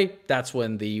passes away, that's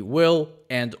when the will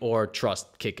and or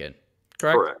trust kick in.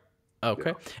 Correct? Correct. Okay.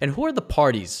 Yeah. And who are the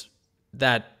parties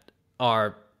that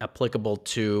are applicable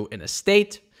to an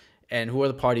estate, and who are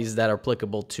the parties that are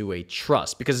applicable to a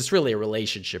trust? Because it's really a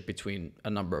relationship between a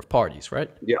number of parties, right?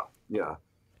 Yeah.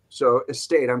 So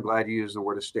estate, I'm glad you used the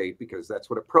word estate, because that's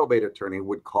what a probate attorney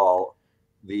would call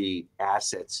the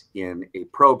assets in a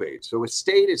probate. So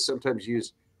estate is sometimes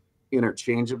used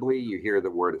interchangeably. You hear the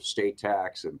word estate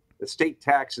tax, and estate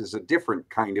tax is a different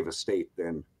kind of estate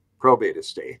than probate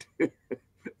estate.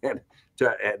 and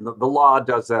the law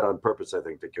does that on purpose, I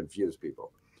think, to confuse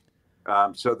people.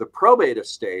 So the probate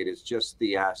estate is just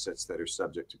the assets that are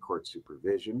subject to court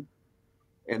supervision.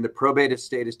 And the probate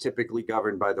estate is typically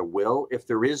governed by the will. If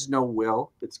there is no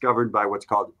will, it's governed by what's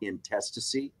called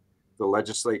intestacy. The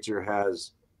legislature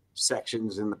has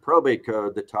sections in the probate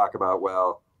code that talk about,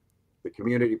 well, the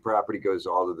community property goes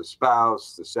all to the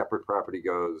spouse. The separate property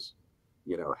goes,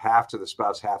 half to the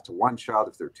spouse, half to one child.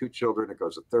 If there are two children, it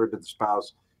goes a third to the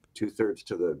spouse,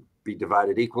 2/3 be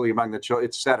divided equally among the children,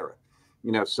 etc.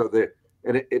 So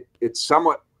it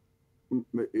somewhat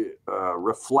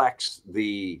reflects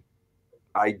the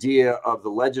idea of the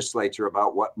legislature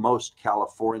about what most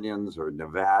Californians or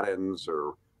Nevadans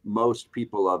or most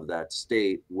people of that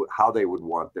state, how they would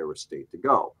want their estate to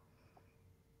go.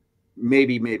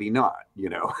 Maybe not,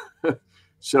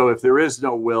 So if there is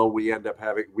no will, we end up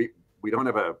having, we don't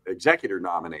have an executor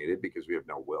nominated because we have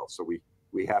no will. So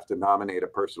we have to nominate a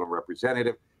personal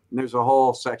representative. And there's a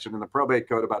whole section in the probate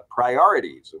code about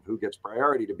priorities of who gets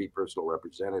priority to be personal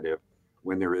representative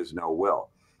when there is no will.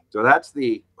 So that's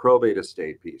the probate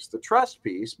estate piece. The trust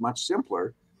piece, much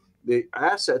simpler. The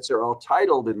assets are all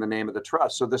titled in the name of the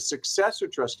trust. So the successor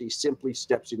trustee simply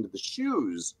steps into the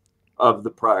shoes of the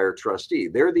prior trustee.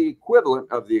 They're the equivalent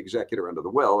of the executor under the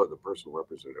will or the personal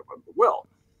representative under the will.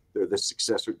 They're the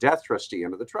successor death trustee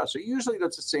under the trust. So usually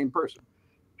that's the same person.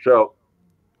 So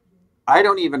I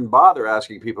don't even bother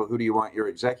asking people, who do you want your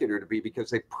executor to be? Because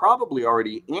they probably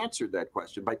already answered that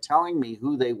question by telling me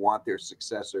who they want their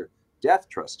successor death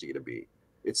trustee to be.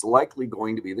 It's likely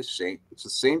going to be the same. It's the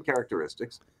same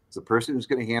characteristics. It's the person who's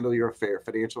going to handle your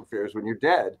financial affairs when you're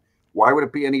dead. Why would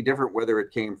it be any different whether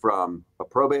it came from a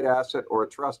probate asset or a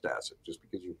trust asset? Just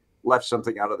because you left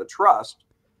something out of the trust,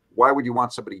 why would you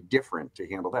want somebody different to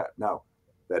handle that? Now,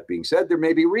 that being said, there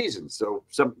may be reasons. So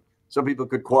some people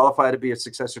could qualify to be a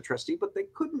successor trustee, but they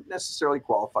couldn't necessarily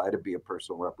qualify to be a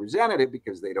personal representative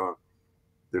because they're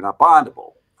not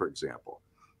bondable, for example.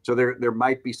 So there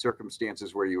might be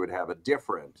circumstances where you would have a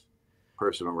different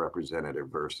personal representative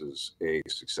versus a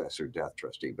successor death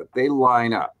trustee, but they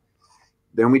line up.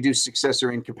 Then we do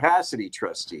successor incapacity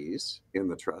trustees in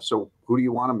the trust. So who do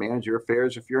you want to manage your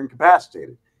affairs if you're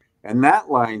incapacitated? And that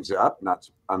lines up, not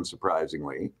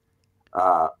unsurprisingly,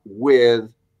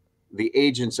 with the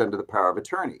agents under the power of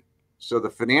attorney. So the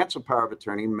financial power of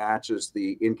attorney matches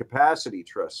the incapacity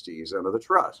trustees under the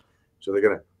trust. So they're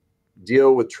going to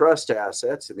deal with trust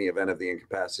assets in the event of the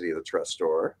incapacity of the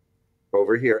trustor.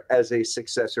 Over here, as a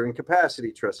successor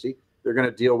incapacity trustee, they're going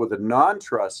to deal with the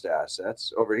non-trust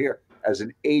assets over here as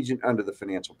an agent under the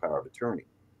financial power of attorney.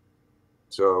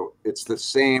 So it's the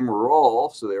same role,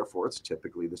 so therefore it's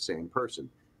typically the same person.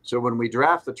 So when we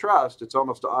draft the trust, it's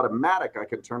almost automatic. I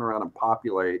can turn around and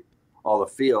populate all the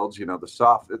fields.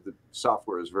 The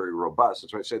software is very robust.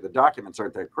 That's why I say the documents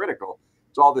aren't that critical.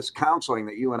 It's all this counseling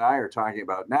that you and I are talking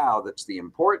about now that's the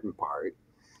important part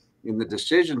in the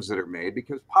decisions that are made,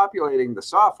 because populating the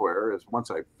software is,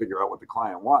 once I figure out what the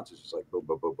client wants, it's just like boom,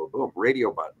 boom, boom, boom, boom,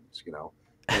 radio buttons,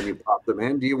 and you pop them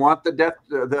in. Do you want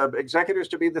the executors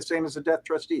to be the same as the death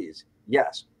trustees?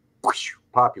 Yes. Whoosh,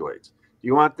 populates. Do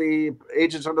you want the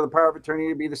agents under the power of attorney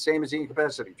to be the same as the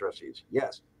incapacity trustees?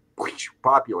 Yes. Whoosh,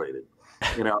 populated.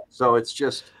 So it's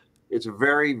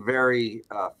very, very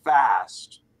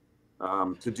fast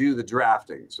to do the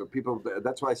drafting. So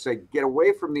that's why I say get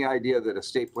away from the idea that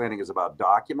estate planning is about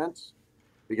documents,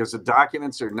 because the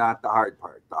documents are not the hard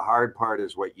part. The hard part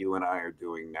is what you and I are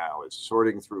doing now, is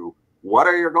sorting through what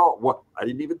are your goals. What, I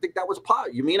didn't even think that was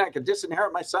possible. You mean I could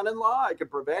disinherit my son-in-law? I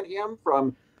could prevent him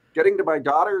from getting to my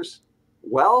daughter's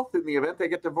wealth in the event they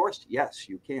get divorced? Yes,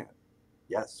 you can.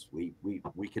 Yes, we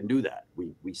can do that.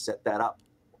 We set that up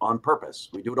on purpose.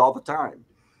 We do it all the time.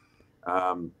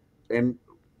 And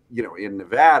in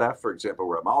Nevada, for example,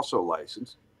 where I'm also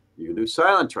licensed, you can do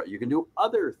silent trust. You can do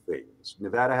other things.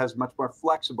 Nevada has much more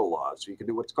flexible laws. So you can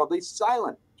do what's called a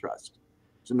silent trust.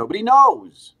 So nobody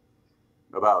knows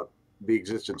about the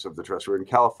existence of the trust. Where in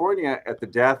California, at the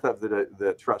death of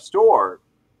the trustor,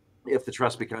 if the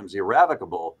trust becomes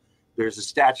irrevocable, there's a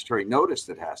statutory notice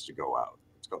that has to go out.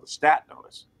 It's called the stat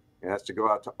notice. It has to go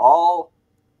out to all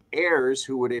heirs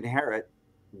who would inherit,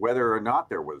 whether or not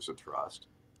there was a trust,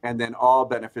 and then all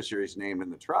beneficiaries named in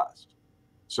the trust.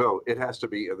 So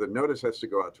the notice has to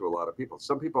go out to a lot of people.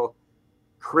 Some people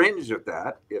cringe at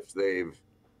that if they've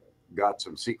got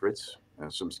some secrets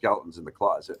and some skeletons in the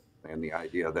closet, and the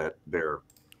idea that their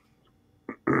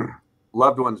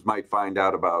loved ones might find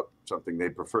out about something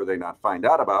they'd prefer they not find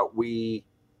out about. We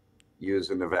use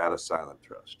a Nevada silent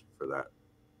trust for that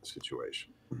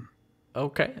situation.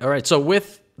 Okay. All right. So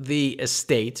with the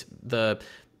estate, the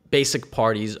basic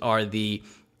parties are the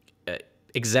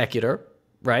executor,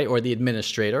 right? Or the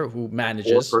administrator who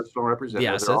manages or personal representative.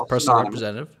 The assets, personal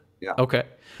representative. Yeah. Okay.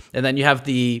 And then you have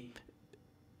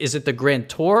is it the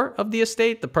grantor of the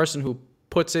estate, the person who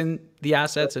puts in the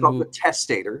assets? That's called the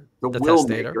testator, the will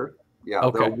maker. Yeah.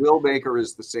 Okay. The will maker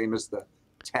is the same as the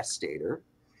testator.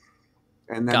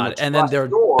 And then and then they're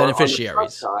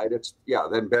beneficiaries. On the trust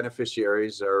side, then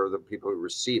beneficiaries are the people who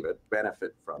receive it,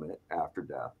 benefit from it after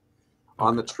death. Okay.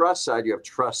 On the trust side, you have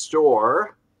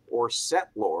trustor or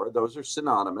settlor. Those are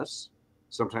synonymous.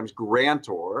 Sometimes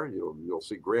grantor. You'll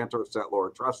see grantor,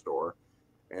 settlor, trustor.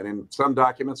 And in some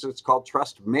documents, it's called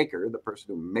trust maker, the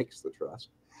person who makes the trust.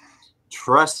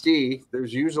 Trustee,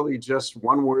 there's usually just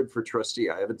one word for trustee.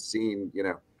 I haven't seen,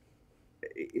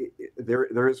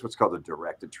 there is what's called a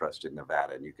directed trust in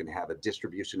Nevada, and you can have a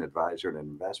distribution advisor and an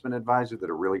investment advisor that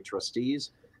are really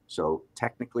trustees. So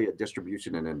technically a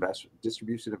distribution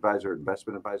advisor,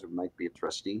 investment advisor might be a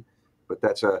trustee, but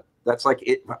that's like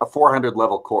a 400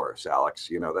 level course, Alex.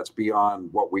 That's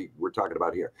beyond what we're talking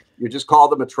about here. You just call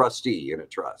them a trustee in a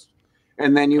trust.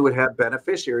 And then you would have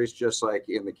beneficiaries, just like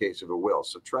in the case of a will.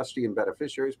 So trustee and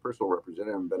beneficiaries, personal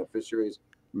representative and beneficiaries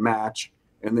match.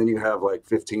 And then you have like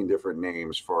 15 different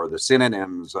names for the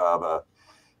synonyms of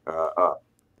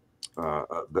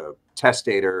the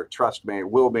testator, trust maker,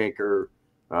 will maker,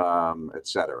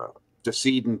 etc.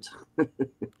 Decedent.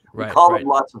 We call them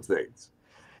lots of things.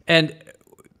 And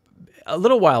a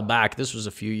little while back, this was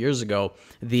a few years ago,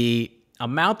 the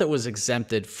amount that was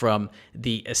exempted from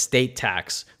the estate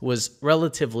tax was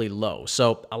relatively low.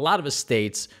 So a lot of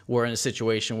estates were in a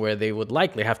situation where they would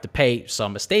likely have to pay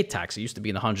some estate tax. It used to be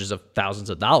in the hundreds of thousands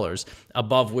of dollars,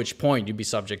 above which point you'd be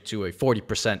subject to a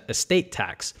 40% estate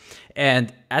tax.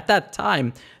 And at that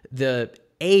time, the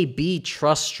AB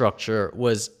trust structure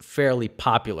was fairly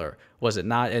popular, was it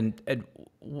not? And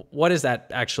what does that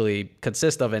actually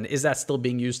consist of? And is that still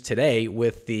being used today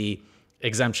with the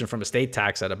exemption from estate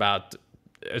tax at about,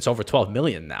 it's over 12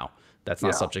 million now that's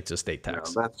not subject to estate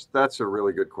tax? That's a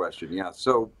really good question. Yeah.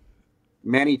 So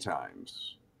many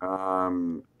times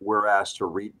we're asked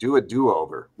to do a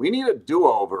do-over. We need a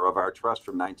do-over of our trust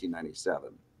from 1997.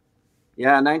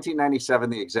 Yeah, in 1997,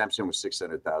 the exemption was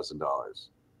 $600,000.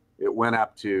 It went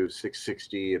up to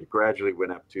 660. It gradually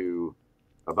went up to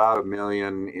about $1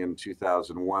 million in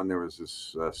 2001. There was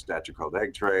this statute called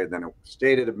egg trade. Then it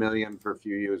stayed at $1 million for a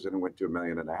few years, and it went to $1.5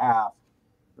 million.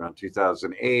 Around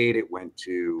 2008, it went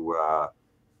to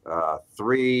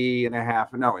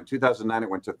 3.5. No, in 2009, it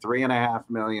went to $3.5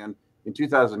 million. In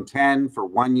 2010, for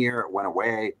 1 year, it went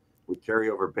away. We carry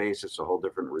over basis, a whole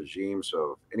different regime.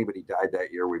 So if anybody died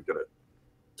that year, we've got a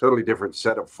totally different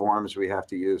set of forms we have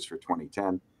to use for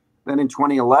 2010. Then in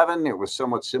 2011, it was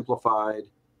somewhat simplified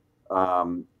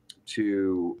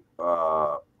to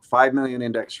 5 million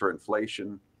index for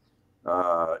inflation.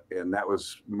 And that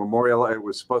was it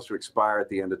was supposed to expire at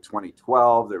the end of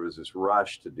 2012. There was this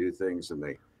rush to do things, and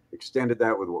they extended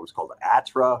that with what was called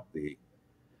ATRA, the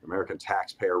American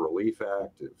Taxpayer Relief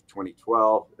Act of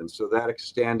 2012. And so that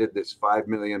extended this 5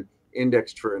 million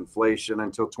indexed for inflation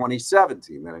until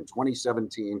 2017. Then in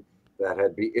 2017, that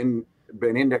had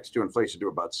been indexed to inflation to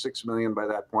about 6 million by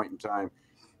that point in time.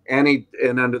 And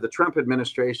under the Trump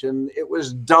administration, it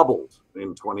was doubled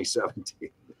in 2017.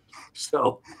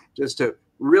 So just to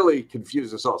really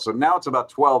confuse us all. So now it's about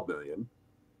 12 million,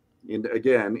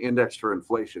 again, indexed for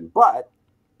inflation. But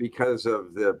because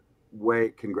of the way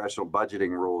congressional budgeting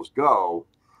rules go,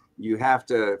 you have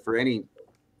to, for any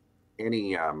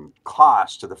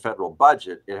cost to the federal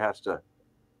budget, it has to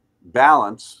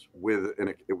balance with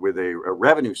a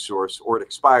revenue source, or it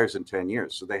expires in 10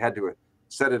 years. So they had to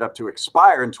set it up to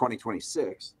expire in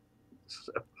 2026.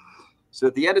 So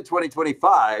at the end of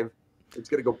 2025, it's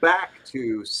going to go back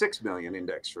to 6 million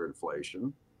index for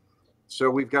inflation. So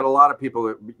we've got a lot of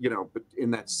people, but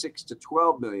in that 6 to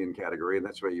 12 million category. And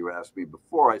that's why you asked me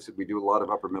before. I said we do a lot of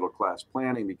upper middle class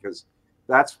planning, because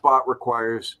that spot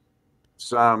requires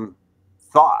some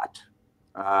thought.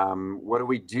 What do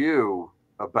we do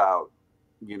about,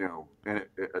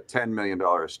 a $10 million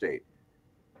estate?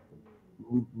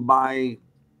 My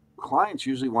clients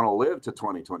usually want to live to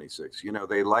 2026.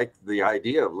 They like the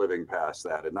idea of living past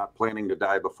that and not planning to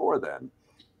die before then.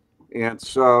 And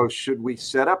so should we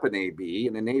set up an AB?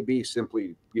 And an AB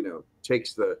simply,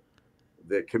 takes the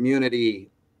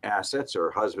community assets, or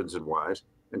husbands and wives,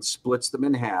 and splits them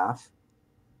in half,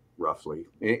 roughly.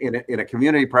 In a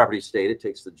community property estate, it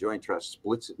takes the joint trust,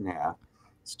 splits it in half,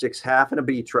 sticks half in a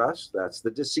B trust, that's the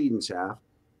decedent's half,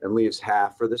 and leaves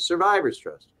half for the survivor's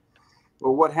trust.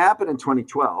 Well, what happened in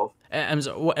 2012? And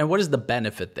what is the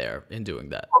benefit there in doing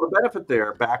that? Well, the benefit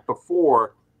there, back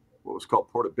before what was called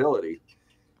portability,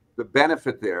 the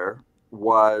benefit there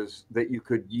was that you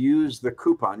could use the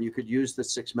coupon. You could use the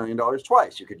 $6 million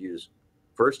twice. You could use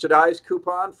first to die's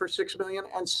coupon for 6 million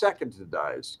and second to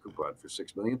die's coupon for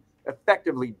 6 million,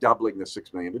 effectively doubling the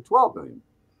 6 million to 12 million.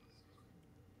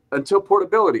 Until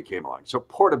portability came along. So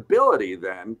portability,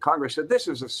 then Congress said, this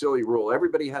is a silly rule.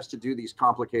 Everybody has to do these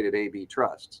complicated AB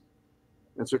trusts.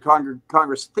 And so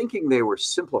Congress, thinking they were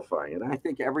simplifying it, I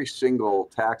think every single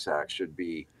tax act should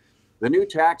be the new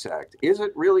tax act. Is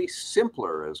it really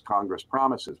simpler as Congress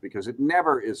promises? Because it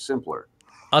never is simpler.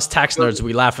 Us tax nerds,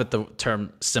 we laugh at the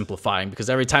term simplifying, because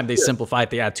every time they simplify it,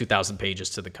 they add 2,000 pages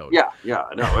to the code. Yeah,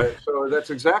 no. So that's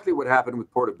exactly what happened with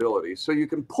portability. So you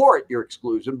can port your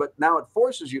exclusion, but now it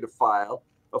forces you to file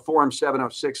a Form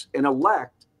 706 and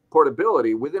elect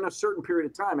portability within a certain period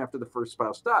of time after the first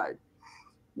spouse died.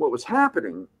 What was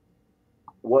happening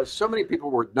was so many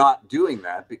people were not doing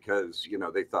that because,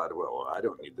 they thought, well, I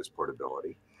don't need this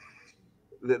portability,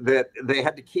 that they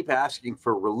had to keep asking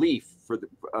for relief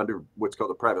under what's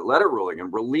called the private letter ruling,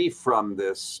 and relief from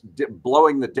this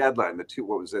blowing the deadline, the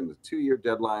 2-year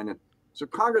deadline. And so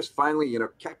Congress finally,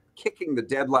 kept kicking the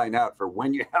deadline out for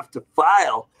when you have to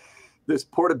file this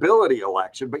portability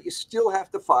election, but you still have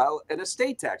to file an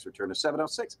estate tax return, a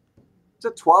 706. It's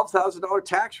a $12,000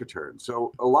 tax return.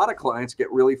 So a lot of clients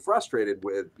get really frustrated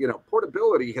with,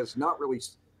 portability has not really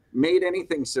made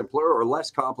anything simpler or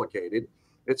less complicated.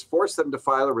 It's forced them to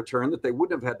file a return that they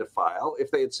wouldn't have had to file if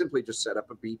they had simply just set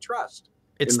up a B trust.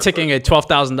 It's ticking a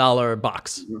 $12,000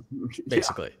 box,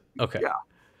 basically. Yeah. Okay. Yeah.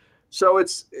 So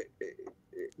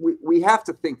we have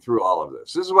to think through all of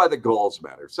this. This is why the goals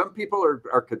matter. Some people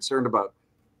are concerned about,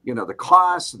 the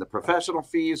costs and the professional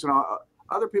fees, and all.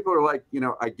 Other people are like,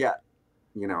 I get,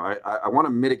 I want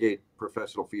to mitigate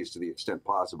professional fees to the extent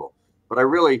possible. But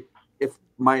if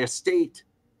my estate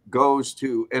goes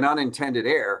to an unintended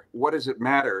heir, what does it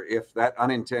matter if that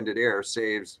unintended heir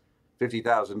saves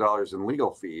 $50,000 in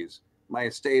legal fees? My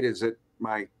estate is at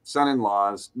my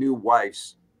son-in-law's new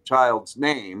wife's child's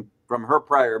name from her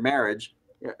prior marriage.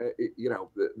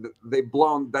 They've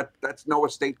blown that. That's no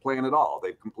estate plan at all.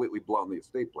 They've completely blown the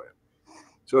estate plan.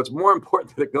 So it's more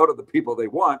important that it go to the people they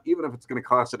want, even if it's going to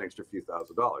cost an extra few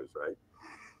 $1,000s, right?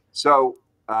 So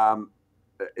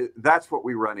that's what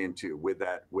we run into with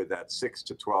that $6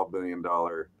 to $12 billion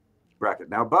bracket.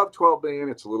 Now above 12 billion,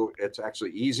 it's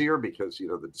actually easier because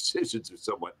the decisions are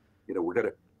somewhat. We're going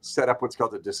to set up what's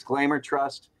called a disclaimer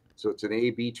trust. So it's an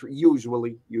AB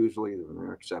usually there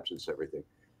are exceptions to everything.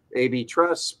 AB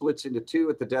trust splits into two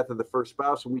at the death of the first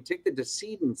spouse, and we take the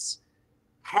decedent's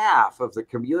half of the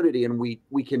community and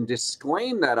we can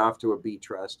disclaim that off to a B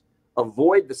trust,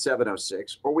 avoid the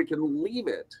 706, or we can leave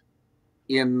it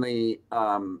in the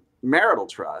marital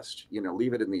trust,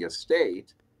 leave it in the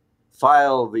estate,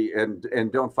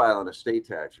 and don't file an estate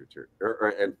tax return,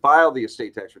 and file the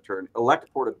estate tax return,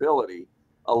 elect portability,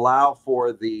 allow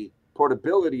for the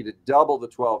portability to double the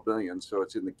 12 billion. So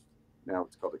now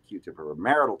it's called a Q-tip or a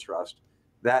marital trust.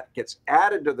 That gets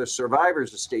added to the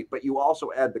survivor's estate, but you also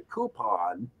add the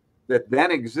coupon that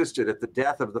then existed at the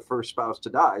death of the first spouse to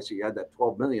die. So you add that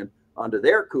 12 million onto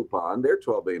their coupon, their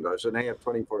 $12 billion, and they have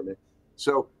 24 million.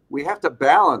 So we have to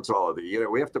balance all of the,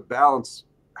 we have to balance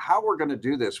how we're going to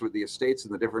do this with the estates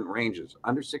in the different ranges.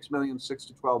 Under 6 million, 6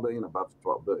 to 12 billion, above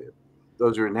 12 billion.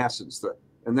 Those are in essence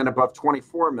and then above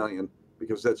 24 million,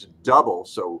 because that's double.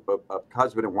 So a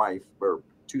husband and wife, or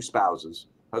two spouses,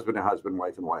 husband and husband,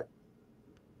 wife and wife,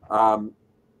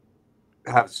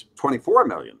 have 24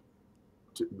 million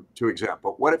to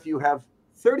example. What if you have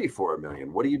 34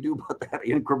 million? What do you do about that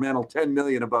incremental 10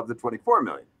 million above the 24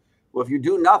 million? Well, if you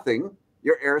do nothing,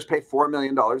 your heirs pay $4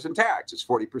 million in tax. It's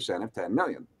 40% of 10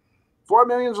 million. 4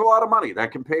 million is a lot of money.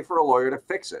 That can pay for a lawyer to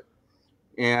fix it.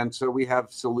 And so we have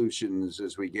solutions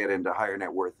as we get into higher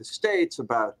net worth estates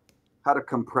about how to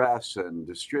compress and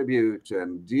distribute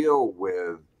and deal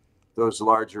with those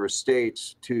larger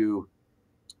estates to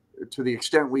the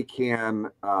extent we can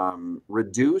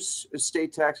reduce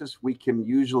estate taxes. We can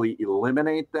usually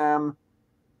eliminate them.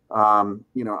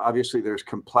 Obviously there's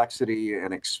complexity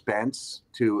and expense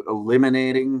to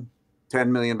eliminating $10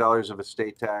 million of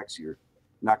estate tax. You're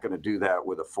not going to do that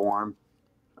with a form.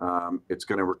 It's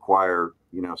going to require,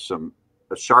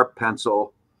 a sharp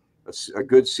pencil, a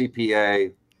good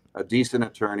CPA, a decent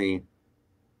attorney,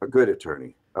 a good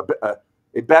attorney,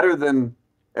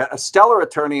 a stellar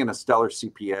attorney and a stellar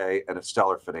CPA and a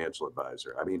stellar financial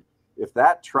advisor. I mean, if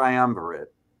that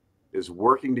triumvirate is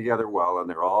working together well and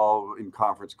they're all in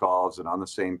conference calls and on the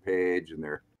same page and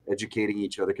they're educating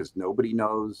each other, because nobody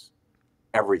knows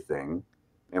everything,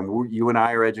 and you and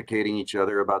I are educating each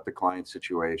other about the client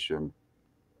situation,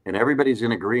 and everybody's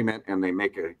in agreement and they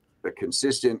make a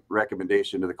consistent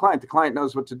recommendation to the client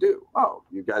knows what to do. Oh,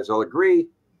 you guys all agree.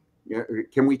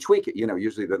 Can we tweak it?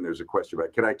 Usually then there's a question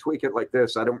about, can I tweak it like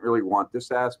this? I don't really want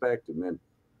this aspect. And then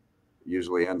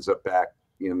usually ends up back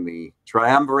in the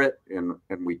triumvirate and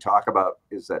we talk about,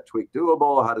 is that tweak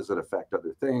doable? How does it affect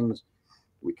other things?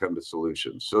 We come to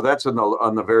solutions. So that's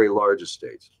on the very large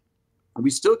estates.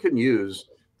 We still can use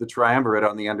the triumvirate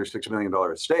on the under $6 million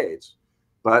estates,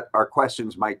 but our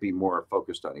questions might be more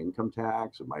focused on income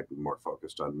tax. It might be more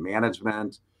focused on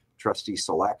management, trustee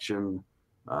selection,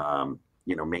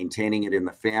 maintaining it in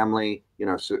the family.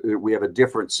 So we have a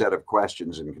different set of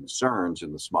questions and concerns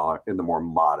in the more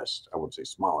modest, I wouldn't say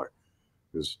smaller,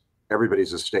 because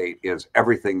everybody's estate is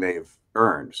everything they've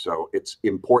earned. So it's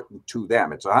important to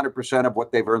them. It's 100% of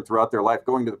what they've earned throughout their life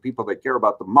going to the people they care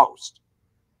about the most.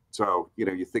 So,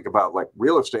 you think about like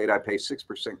real estate, I pay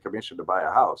 6% commission to buy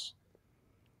a house.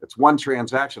 It's one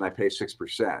transaction, I pay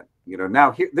 6%.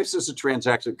 Now here, this is a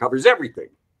transaction that covers everything.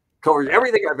 Covers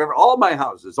everything I've ever, all my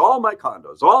houses, all my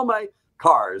condos, all my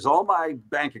cars, all my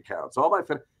bank accounts,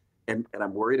 and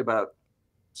I'm worried about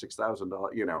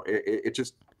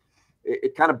 $6,000.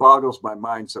 It kind of boggles my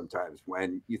mind sometimes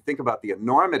when you think about the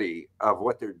enormity of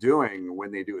what they're doing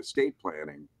when they do estate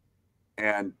planning,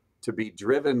 and to be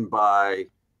driven by,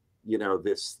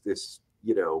 this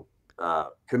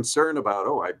concern about,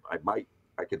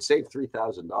 I could save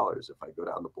 $3,000 if I go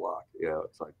down the block.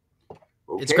 It's like,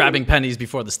 okay. It's grabbing pennies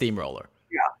before the steamroller.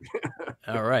 Yeah.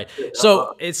 All right.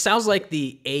 So it sounds like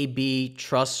the AB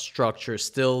trust structure is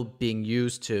still being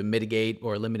used to mitigate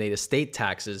or eliminate estate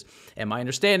taxes. And my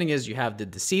understanding is you have the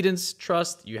decedent's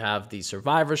trust, you have the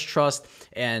survivor's trust,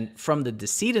 and from the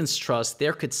decedent's trust,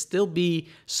 there could still be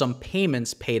some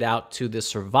payments paid out to the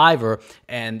survivor,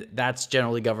 and that's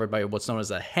generally governed by what's known as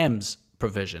a HEMS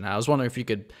provision. I was wondering if you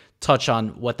could touch on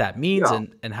what that means Yeah.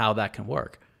 and how that can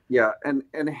work. Yeah, and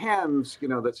HEMS,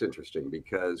 that's interesting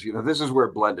because this is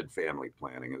where blended family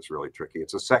planning is really tricky.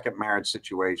 It's a second marriage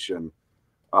situation.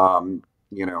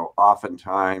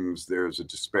 Oftentimes there's a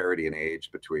disparity in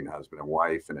age between husband and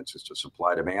wife, and it's just a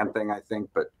supply demand thing, I think.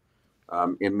 But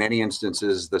in many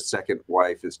instances, the second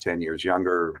wife is 10 years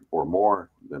younger or more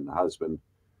than the husband,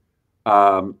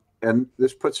 and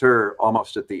this puts her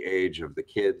almost at the age of the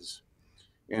kids.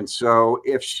 And so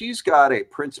if she's got a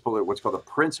principal, what's called a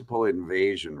principal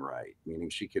invasion right, meaning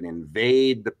she can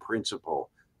invade the principal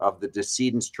of the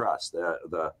decedent's trust,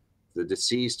 the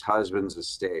deceased husband's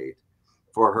estate,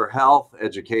 for her health,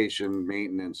 education,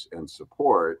 maintenance, and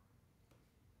support.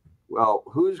 Well,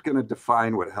 who's going to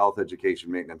define what health,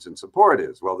 education, maintenance, and support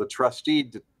is? Well, the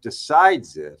trustee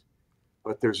decides it,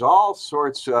 but there's all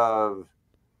sorts of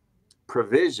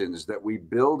provisions that we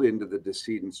build into the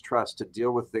decedent's trust to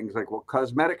deal with things like, well,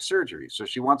 cosmetic surgery. So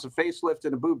she wants a facelift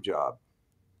and a boob job.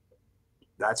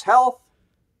 That's health.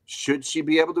 Should she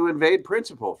be able to invade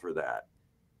principal for that?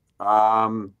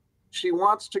 She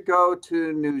wants to go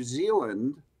to New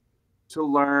Zealand to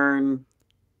learn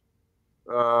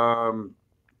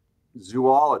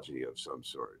zoology of some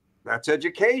sort. That's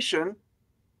education.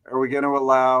 Are we going to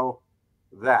allow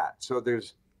that? So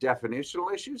there's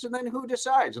definitional issues, and then who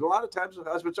decides? And a lot of times the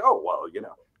husbands, oh, well,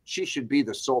 she should be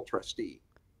the sole trustee.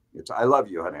 It's, I love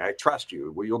you, honey. I trust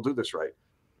you. Well, you'll do this right.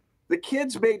 The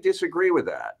kids may disagree with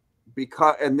that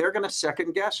and they're going to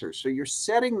second guess her. So you're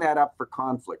setting that up for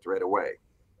conflict right away.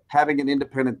 Having an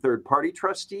independent third party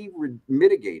trustee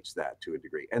mitigates that to a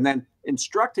degree. And then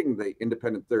instructing the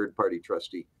independent third party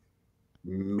trustee,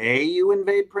 may you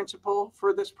invade principal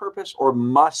for this purpose, or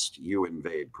must you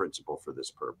invade principal for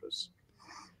this purpose?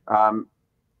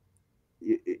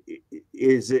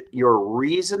 Is it your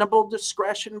reasonable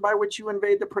discretion by which you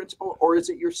invade the principal, or is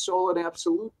it your sole and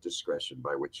absolute discretion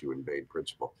by which you invade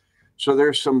principal? So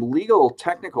there's some legal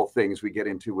technical things we get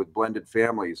into with blended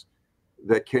families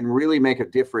that can really make a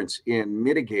difference in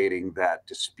mitigating that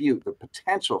dispute, the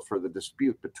potential for the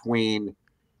dispute between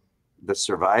the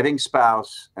surviving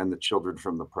spouse and the children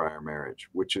from the prior marriage,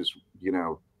 which is,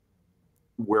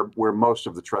 where most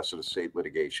of the trusted estate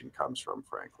litigation comes from,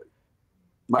 frankly.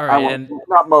 All right, and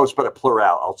not most, but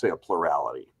I'll say a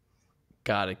plurality.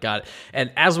 Got it.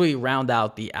 And as we round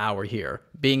out the hour here,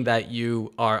 being that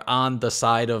you are on the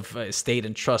side of estate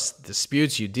and trust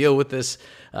disputes, you deal with this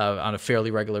on a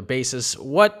fairly regular basis.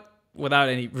 What, without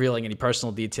revealing any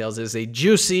personal details, is a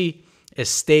juicy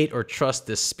estate or trust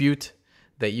dispute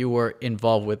that you were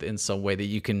involved with in some way that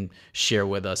you can share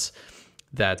with us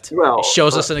that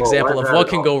shows us an example of what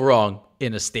can go wrong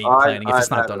in estate planning if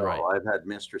it's not done right? I've had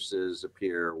mistresses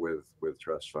appear with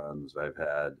trust funds. I've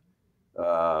had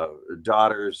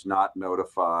daughters not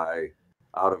notify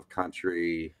out of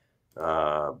country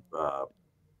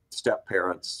step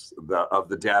parents of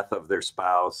the death of their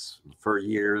spouse for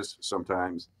years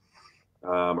sometimes,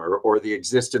 or the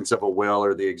existence of a will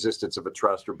or the existence of a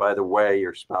trust, or by the way,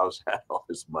 your spouse had all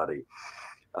this money.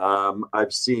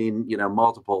 I've seen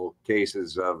multiple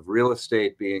cases of real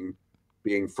estate being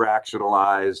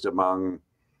fractionalized among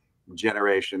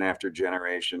generation after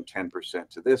generation, 10%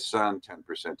 to this son,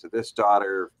 10% to this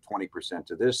daughter, 20%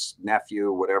 to this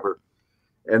nephew, whatever.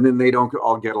 And then they don't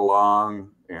all get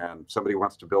along, and somebody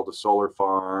wants to build a solar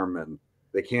farm and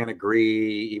they can't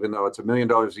agree, even though it's $1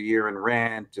 million a year in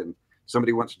rent, and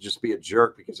somebody wants to just be a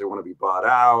jerk because they want to be bought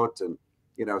out. And,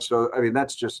 so, I mean,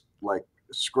 that's just like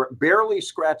barely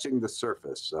scratching the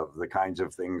surface of the kinds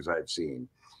of things I've seen.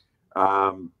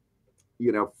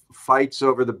 Fights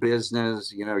over the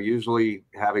business, usually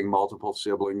having multiple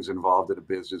siblings involved in a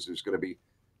business, there's going to be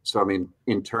some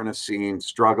internecine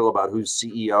struggle about who's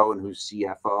CEO and who's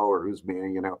CFO or who's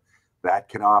that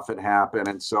can often happen.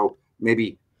 And so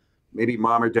maybe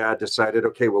mom or dad decided,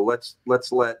 okay, well,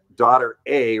 let's let daughter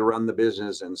A run the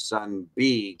business and son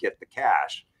B get the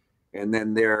cash. And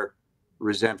then they're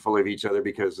resentful of each other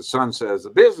because the son says the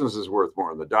business is worth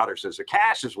more and the daughter says the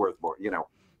cash is worth more.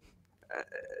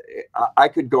 I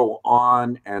could go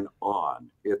on and on.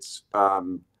 It's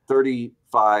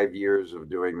 35 years of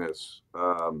doing this.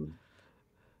 I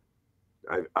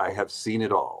have seen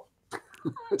it all.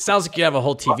 It sounds like you have a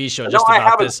whole TV show just about this. I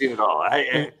haven't seen it all.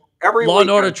 Every Law and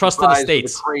Order, Trust in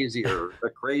Estates. A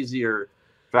crazier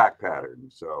fact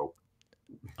pattern. So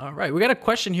All right. We got a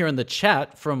question here in the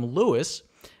chat from Lewis,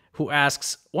 who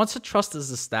asks, once a trust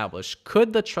is established,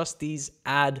 could the trustees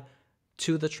add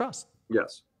to the trust?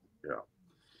 Yes. Yeah.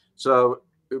 So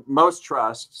most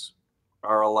trusts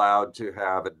are allowed to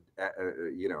have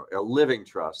a living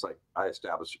trust. Like I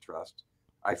establish a trust,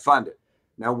 I fund it.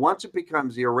 Now, once it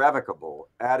becomes irrevocable,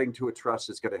 adding to a trust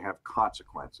is going to have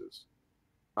consequences.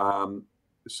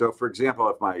 So, for example,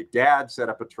 if my dad set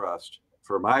up a trust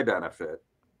for my benefit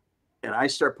and I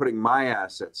start putting my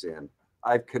assets in,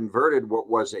 I've converted what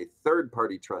was a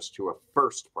third-party trust to a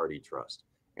first-party trust,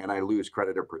 and I lose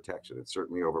creditor protection. It's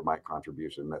certainly over my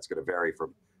contribution. That's going to vary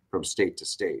from state to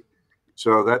state.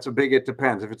 So that's a big, it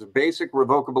depends. If it's a basic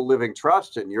revocable living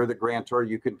trust and you're the grantor,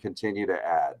 you can continue to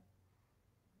add.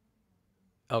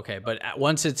 Okay, but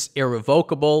once it's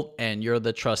irrevocable and you're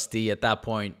the trustee, at that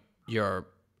point, your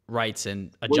rights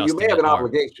and adjusting well, you may have an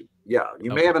obligation. Yeah,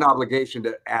 you may have an obligation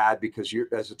to add because you're,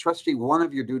 as a trustee, one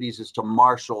of your duties is to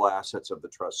marshal assets of the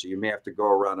trust. So you may have to go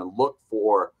around and look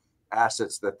for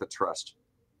assets that the trust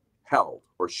held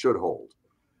or should hold.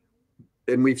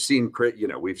 And we've seen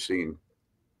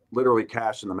literally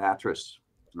cash in the mattress,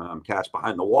 cash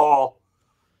behind the wall.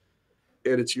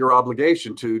 And it's your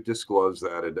obligation to disclose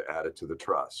that and to add it to the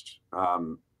trust.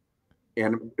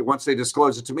 And once they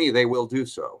disclose it to me, they will do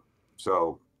so.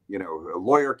 So, a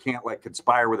lawyer can't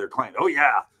conspire with their client. Oh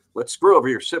yeah, let's screw over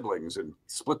your siblings and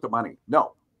split the money.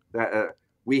 No,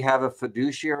 we have a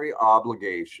fiduciary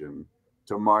obligation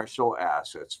to marshal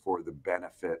assets for the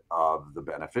benefit of the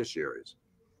beneficiaries.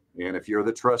 And if you're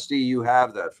the trustee, you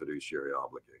have that fiduciary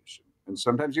obligation. And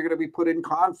sometimes you're going to be put in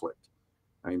conflict.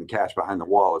 I mean, the cash behind the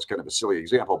wall is kind of a silly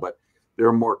example, but there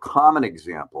are more common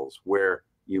examples where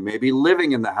you may be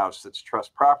living in the house that's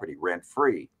trust property,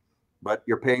 rent-free, but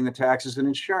you're paying the taxes and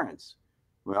insurance.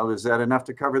 Well, is that enough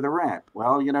to cover the rent?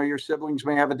 Well, your siblings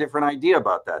may have a different idea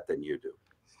about that than you do.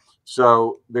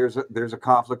 So there's a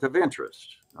conflict of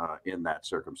interest in that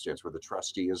circumstance where the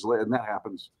trustee is, and that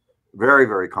happens very,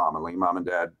 very commonly. Mom and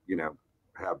dad,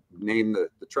 have named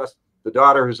the trust. The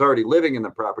daughter who's already living in the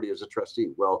property as a trustee.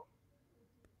 Well,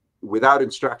 without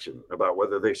instruction about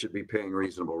whether they should be paying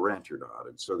reasonable rent or not.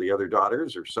 And so the other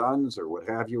daughters or sons or what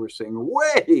have you are saying,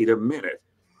 wait a minute,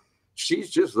 she's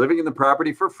just living in the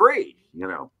property for free,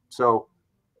 So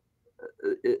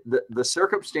the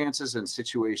circumstances and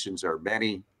situations are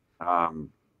many. I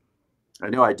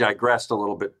know I digressed a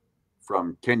little bit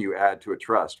from can you add to a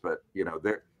trust, but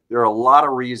there are a lot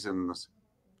of reasons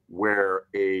where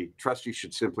a trustee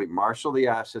should simply marshal the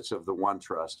assets of the one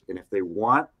trust. And if they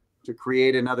want to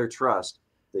create another trust,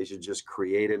 they should just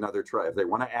create another trust. If they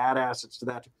want to add assets to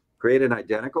that, create an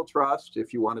identical trust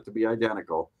if you want it to be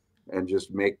identical, and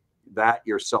just make that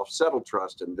your self-settled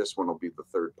trust. And this one will be the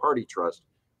third-party trust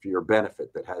for your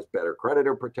benefit that has better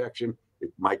creditor protection.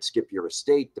 It might skip your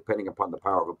estate depending upon the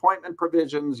power of appointment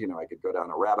provisions. I could go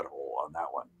down a rabbit hole on that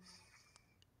one.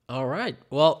 All right.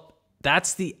 Well,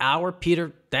 that's the hour.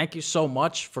 Peter, thank you so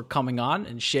much for coming on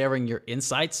and sharing your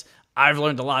insights. I've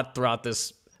learned a lot throughout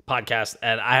this podcast,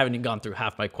 and I haven't even gone through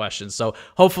half my questions. So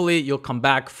hopefully you'll come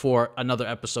back for another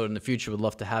episode in the future. We'd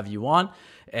love to have you on.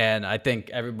 And I think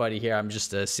everybody here, I'm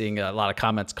just seeing a lot of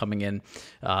comments coming in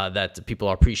that people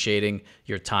are appreciating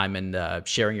your time and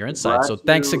sharing your insights. So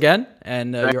thanks again,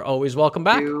 and you're always welcome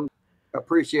back.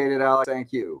 Appreciate it, Alex.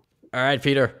 Thank you. All right,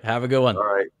 Peter. Have a good one. All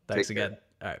right. Thanks again.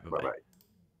 All right. Bye-bye. Bye-bye.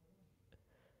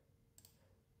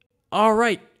 All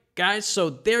right, guys. So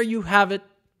there you have it.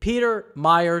 Peter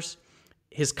Myers.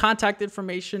 His contact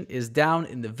information is down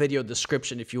in the video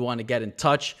description if you want to get in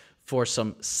touch for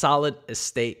some solid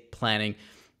estate planning.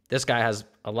 This guy has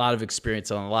a lot of experience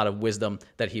and a lot of wisdom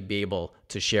that he'd be able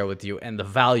to share with you. And the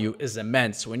value is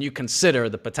immense when you consider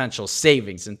the potential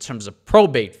savings in terms of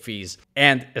probate fees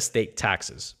and estate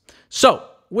taxes. So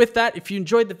with that, if you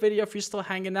enjoyed the video, if you're still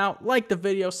hanging out, like the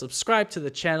video, subscribe to the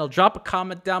channel, drop a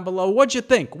comment down below. What'd you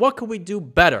think? What could we do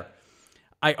better?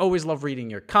 I always love reading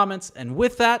your comments. And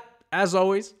with that, as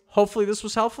always, hopefully this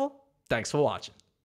was helpful. Thanks for watching.